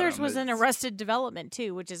Carl about Weathers him. was in It's- Arrested Development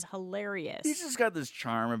too, which is hilarious. He's just got this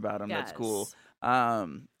charm about him that's cool. Yes. I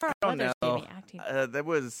Carl don't Weathers know. gave me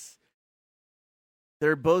acting.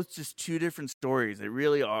 They're both just 2 different stories. They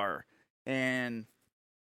really are. And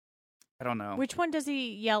I don't know. Which one does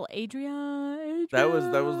he yell, Adrian? That was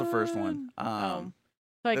the first one. So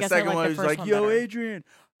I The guess second I like one the was first like, one "Yo, better. Adrian,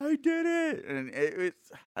 I did it," and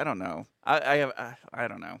it's I don't know. I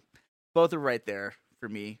don't know. Both are right there for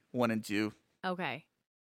me, 1 and 2. Okay.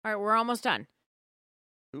 All right, we're almost done.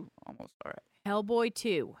 Ooh, almost all right. Hellboy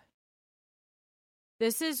 2.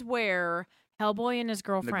 This is where Hellboy and his The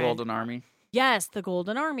girlfriend. Golden Army. Yes, the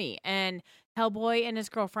Golden Army. And Hellboy and his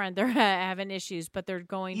girlfriend, they're having issues, but they're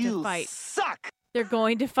going to fight. suck. They're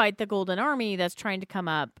going to fight the Golden Army that's trying to come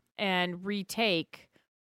up and retake,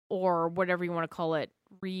 or whatever you want to call it,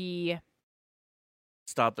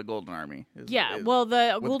 Stop the Golden Army. Yeah, well,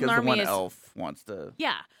 the because Golden the Army one is... elf wants to.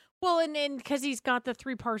 Yeah. Well, and because he's got the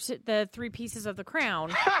 3 pieces of the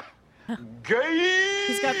crown. Gay.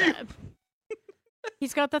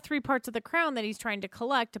 He's got the 3 parts of the crown that he's trying to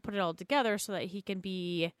collect to put it all together so that he can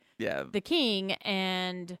be Yeah. the king.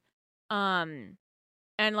 And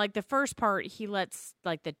like the first part, he lets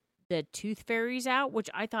like the tooth fairies out, which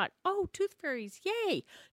I thought, oh, tooth fairies, yay!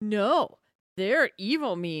 No, they're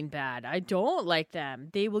evil, mean, bad. I don't like them.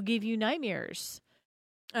 They will give you nightmares.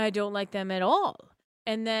 I don't like them at all.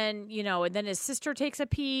 And then and then his sister takes a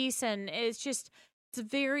piece, and it's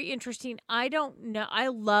very interesting. I don't know. I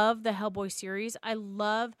love the Hellboy series. I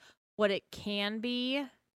love what it can be.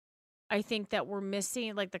 I think that we're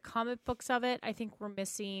missing, like the comic books of it, I think we're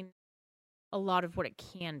missing a lot of what it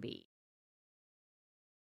can be.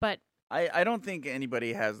 But I don't think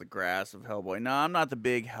anybody has the grasp of Hellboy. No, I'm not the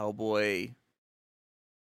big Hellboy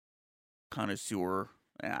connoisseur.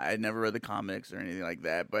 I never read the comics or anything like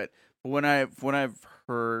that, but when I've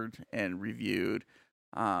heard and reviewed,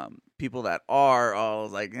 people that are all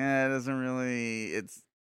like, it doesn't really. It's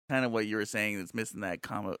kind of what you were saying. It's missing that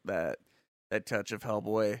that touch of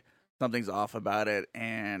Hellboy. Something's off about it,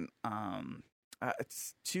 and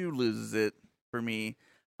it's 2 loses it for me.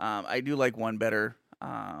 I do like 1 better.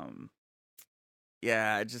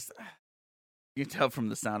 Yeah, I just. You can tell from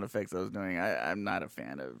the sound effects I was doing. I'm not a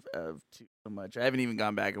fan of 2 so much. I haven't even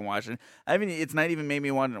gone back and watched it. It's not even made me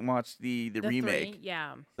want to watch the remake. 3,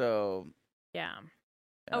 yeah. So yeah.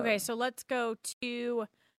 Okay, so let's go to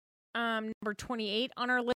number 28 on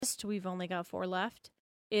our list. We've only got 4 left.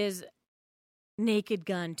 Is Naked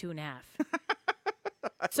Gun 2.5.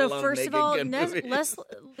 So first of all,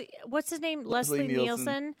 what's his name? Leslie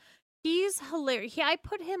Nielsen. He's hilarious. I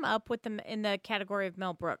put him up with them in the category of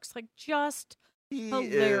Mel Brooks. Like, just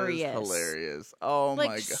hilarious. Is hilarious. Oh my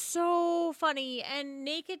god. So funny. And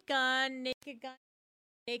Naked Gun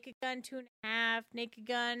 2.5, Naked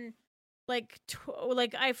Gun, like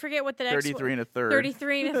I forget what the next 33 and a third.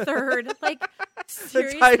 33 and a third. Like,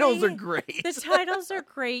 seriously? The titles are great. The titles are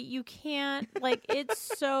great. You can't,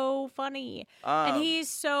 it's so funny. And he's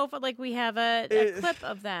so like, we have a clip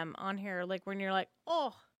of them on here, like when you're like,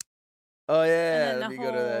 oh. Oh yeah, let me go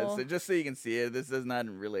to that. So just so you can see it, this is not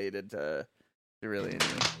related to really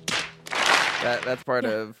anything. That's part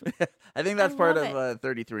of. I think that's part of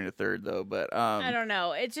 33 and a third, though. But I don't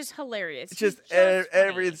know. It's just hilarious. It's just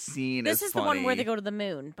every scene. This is the one where they go to the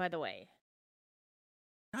moon, by the way.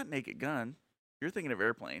 Not Naked Gun. You're thinking of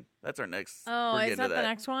Airplane. That's our next. Oh, is that the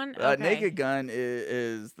next one? Okay. Naked Gun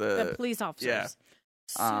is the police officers. Yeah.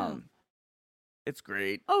 So... It's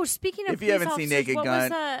great. Oh, speaking of, if you haven't seen Naked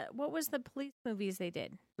Gun, what was the police movies they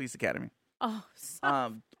did? Police Academy. Oh,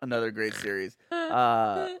 another great series.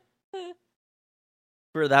 For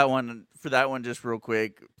that one, just real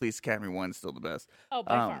quick, Police Academy 1's still the best. Oh,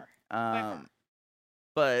 by far.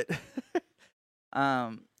 But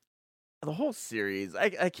the whole series,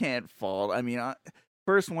 I can't fault. I mean,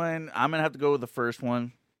 first one, I'm gonna have to go with the first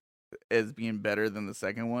one as being better than the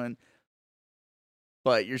second one.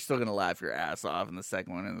 But you're still gonna laugh your ass off in the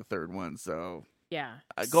second one and the third one. So yeah,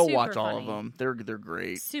 go watch all of them. They're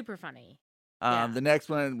great. Super funny. The next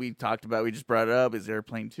one we talked about, we just brought it up, is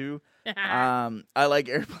Airplane 2. I like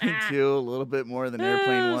Airplane 2 a little bit more than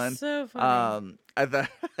Airplane 1. So funny. I thought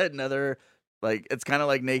another, it's kind of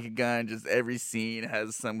like Naked Gun. Just every scene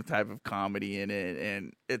has some type of comedy in it,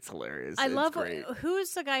 and it's hilarious. I love great.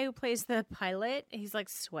 Who's the guy who plays the pilot? He's like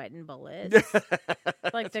sweating bullets,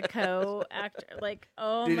 like the co-actor. Like,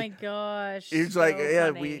 oh my gosh, he's so like,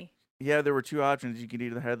 funny. there were 2 options. You could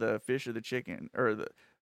either have the fish or the chicken, or the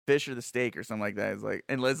fish or the steak, or something like that. It's like,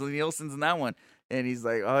 and Leslie Nielsen's in that one, and he's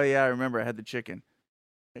like, oh yeah, I remember, I had the chicken.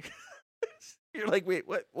 You're like, wait,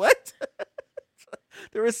 what?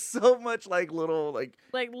 There was so much little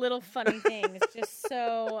little funny things.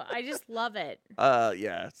 I just love it.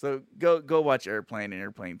 Yeah. So go watch Airplane and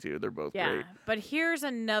Airplane 2. They're both great. But here's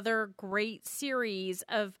another great series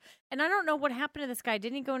of, and I don't know what happened to this guy.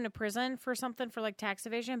 Didn't he go into prison for something for tax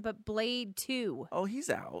evasion? But Blade 2. Oh, he's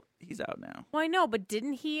out. He's out now. Well, I know, but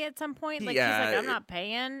didn't he at some point? He's like, I'm not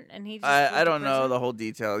paying, and he just I don't know the whole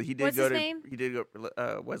detail. He did What's go his to name? He did go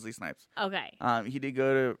Wesley Snipes. Okay. He did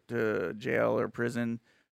go to jail or prison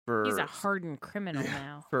for. He's a hardened criminal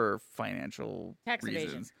now for financial tax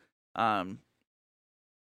reasons. Evasion.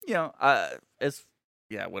 It's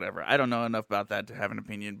whatever. I don't know enough about that to have an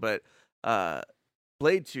opinion, but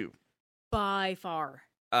Blade 2 by far.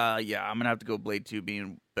 I'm gonna have to go Blade 2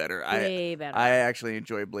 being better. Way better. I actually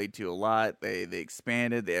enjoy Blade 2 a lot. They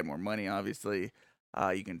expanded. They had more money, obviously.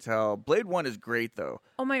 You can tell. Blade 1 is great though.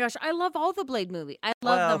 Oh my gosh, I love all the Blade movies. I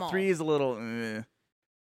love them all. 3 is a little.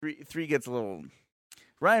 3 gets a little.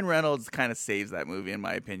 Ryan Reynolds kind of saves that movie, in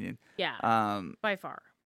my opinion. Yeah. By far.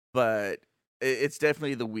 But it's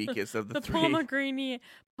definitely the weakest of the 3.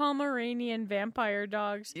 Pomeranian vampire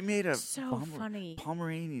dogs. You made a funny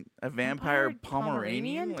Pomeranian, a vampire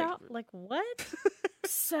Pomeranian dog. Like what?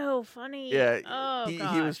 So funny. Yeah. Oh,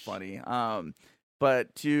 he was funny.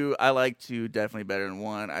 But 2, I like 2 definitely better than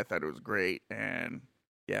 1. I thought it was great, and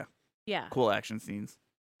yeah, cool action scenes.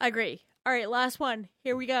 I agree. All right, last one.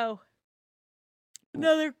 Here we go.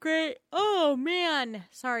 Another great. Oh man,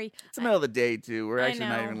 sorry. It's the middle of the day too. We're actually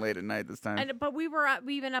not even late at night this time. But we've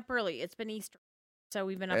been up early. It's been Easter, so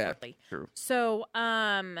we've been up early. True. So,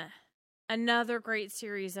 another great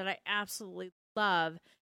series that I absolutely love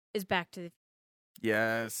is Back to the Future.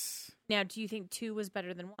 Yes. Now, do you think 2 was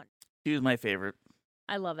better than 1? 2 is my favorite.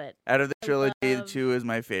 I love it. Out of the trilogy, 2 is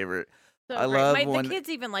my favorite. So I great. love the when kids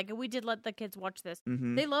even like it. We did let the kids watch this.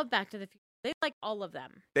 Mhm. They love Back to the Future. They like all of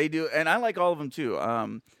them. They do, and I like all of them too.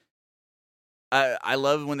 I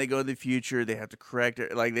love when they go to the future. They have to correct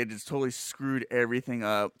it. Like they just totally screwed everything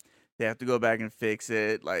up. They have to go back and fix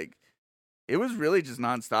it. Like it was really just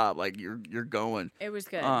nonstop. Like you're going. It was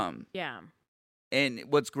good. Yeah. And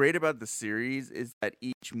what's great about the series is that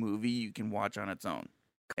each movie you can watch on its own.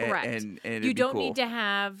 Correct. And it'd You be don't cool. need to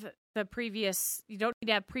have the previous. You don't need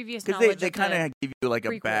to have previous because knowledge. they of kind the- of give you like a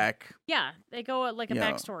prequel. Yeah, they go like a you know,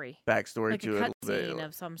 backstory, backstory like to a it. A little cutscene bit.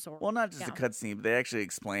 of some sort. Well, not just a Yeah. cutscene, but they actually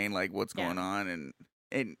explain like what's Yeah. going on,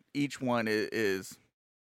 and each one is.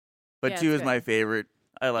 But Yeah, two it's is good. my favorite.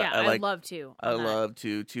 I like. Yeah, I like. love to. I love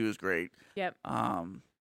two. Two is great. Yep. And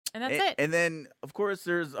And that's it. And then of course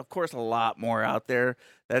there's a lot more out there.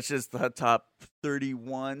 That's just the top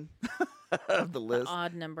 31 of the list.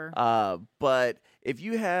 Odd number. But if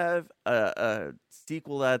you have a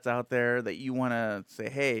sequel that's out there that you want to say,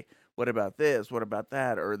 hey, what about this? What about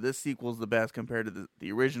that? Or this sequel's the best compared to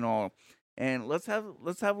the original, and let's have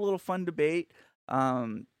a little fun debate.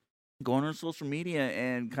 Go on social media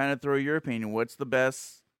and kind of throw your opinion. What's the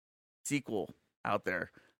best sequel out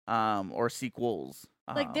there, or sequels?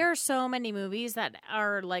 Like there are so many movies that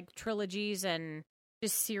are like trilogies and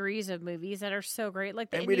just series of movies that are so great. Like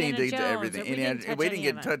the and we Indiana didn't get to Jones. everything. We didn't touch We any didn't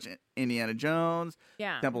get of to it. touch Indiana Jones.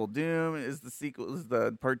 Yeah. Temple of Doom is the sequel. Is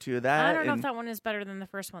the part 2 of that? I don't know if and that one is better than the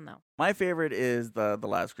first one though. my favorite is the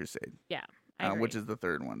Last Crusade, Yeah, I agree. which is the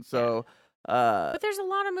third one. So, But there's a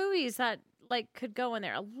lot of movies that like could go in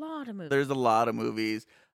there. A lot of movies. there's a lot of movies.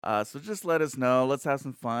 So just let us know. Let's have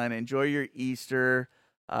some fun. Enjoy your Easter.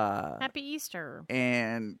 Happy Easter.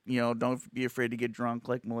 And don't be afraid to get drunk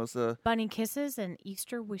like Melissa. Bunny kisses and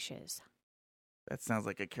Easter wishes. That sounds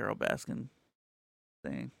like a Carol Baskin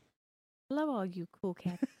thing. Hello, all you cool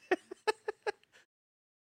cats.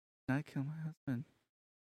 I kill my husband.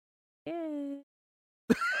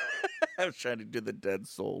 Yeah. I was trying to do the dead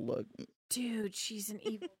soul look. Dude, she's an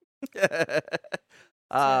evil.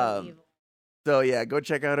 Evil. So yeah, go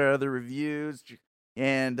check out our other reviews,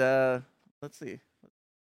 and let's see.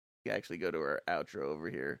 We actually go to our outro over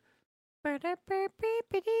here.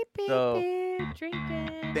 So, Drinking.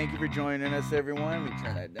 Thank you for joining us, everyone. We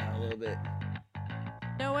turn that down a little bit.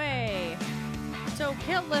 No way. So,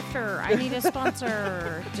 Kilt Lifter, I need a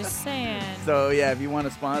sponsor. Just saying. So yeah, if you want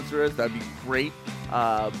to sponsor us, that'd be great.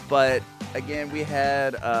 But again, we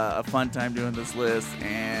had a fun time doing this list,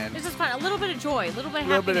 and This is fun. A little bit of joy, a little bit of a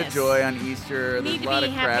little bit of happiness. joy on Easter. We There's need a lot to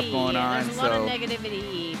of be crap happy. going on, There's a lot so of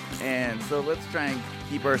negativity. and so let's try and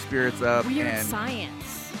keep our spirits up. Weird and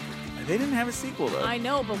science. they didn't have a sequel though. I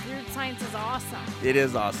know, but weird science is awesome. It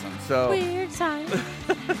is awesome. So Weird science.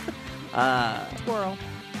 Squirrel.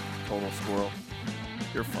 total squirrel.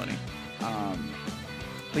 You're funny.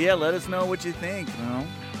 But yeah, let us know what you think.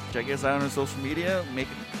 Check us out on social media. Make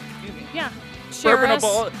it. Excuse me. Yeah. Share Burping a us.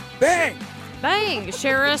 ball. Bang! Bang.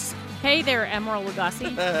 Share us. Hey there, Emerald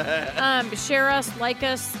Lagasse. Share us, like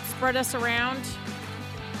us, spread us around.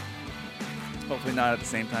 Hopefully not at the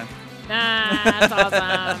same time. That's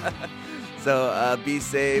awesome. So be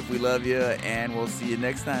safe. We love you, and we'll see you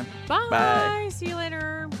next time. Bye. Bye. See you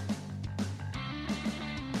later.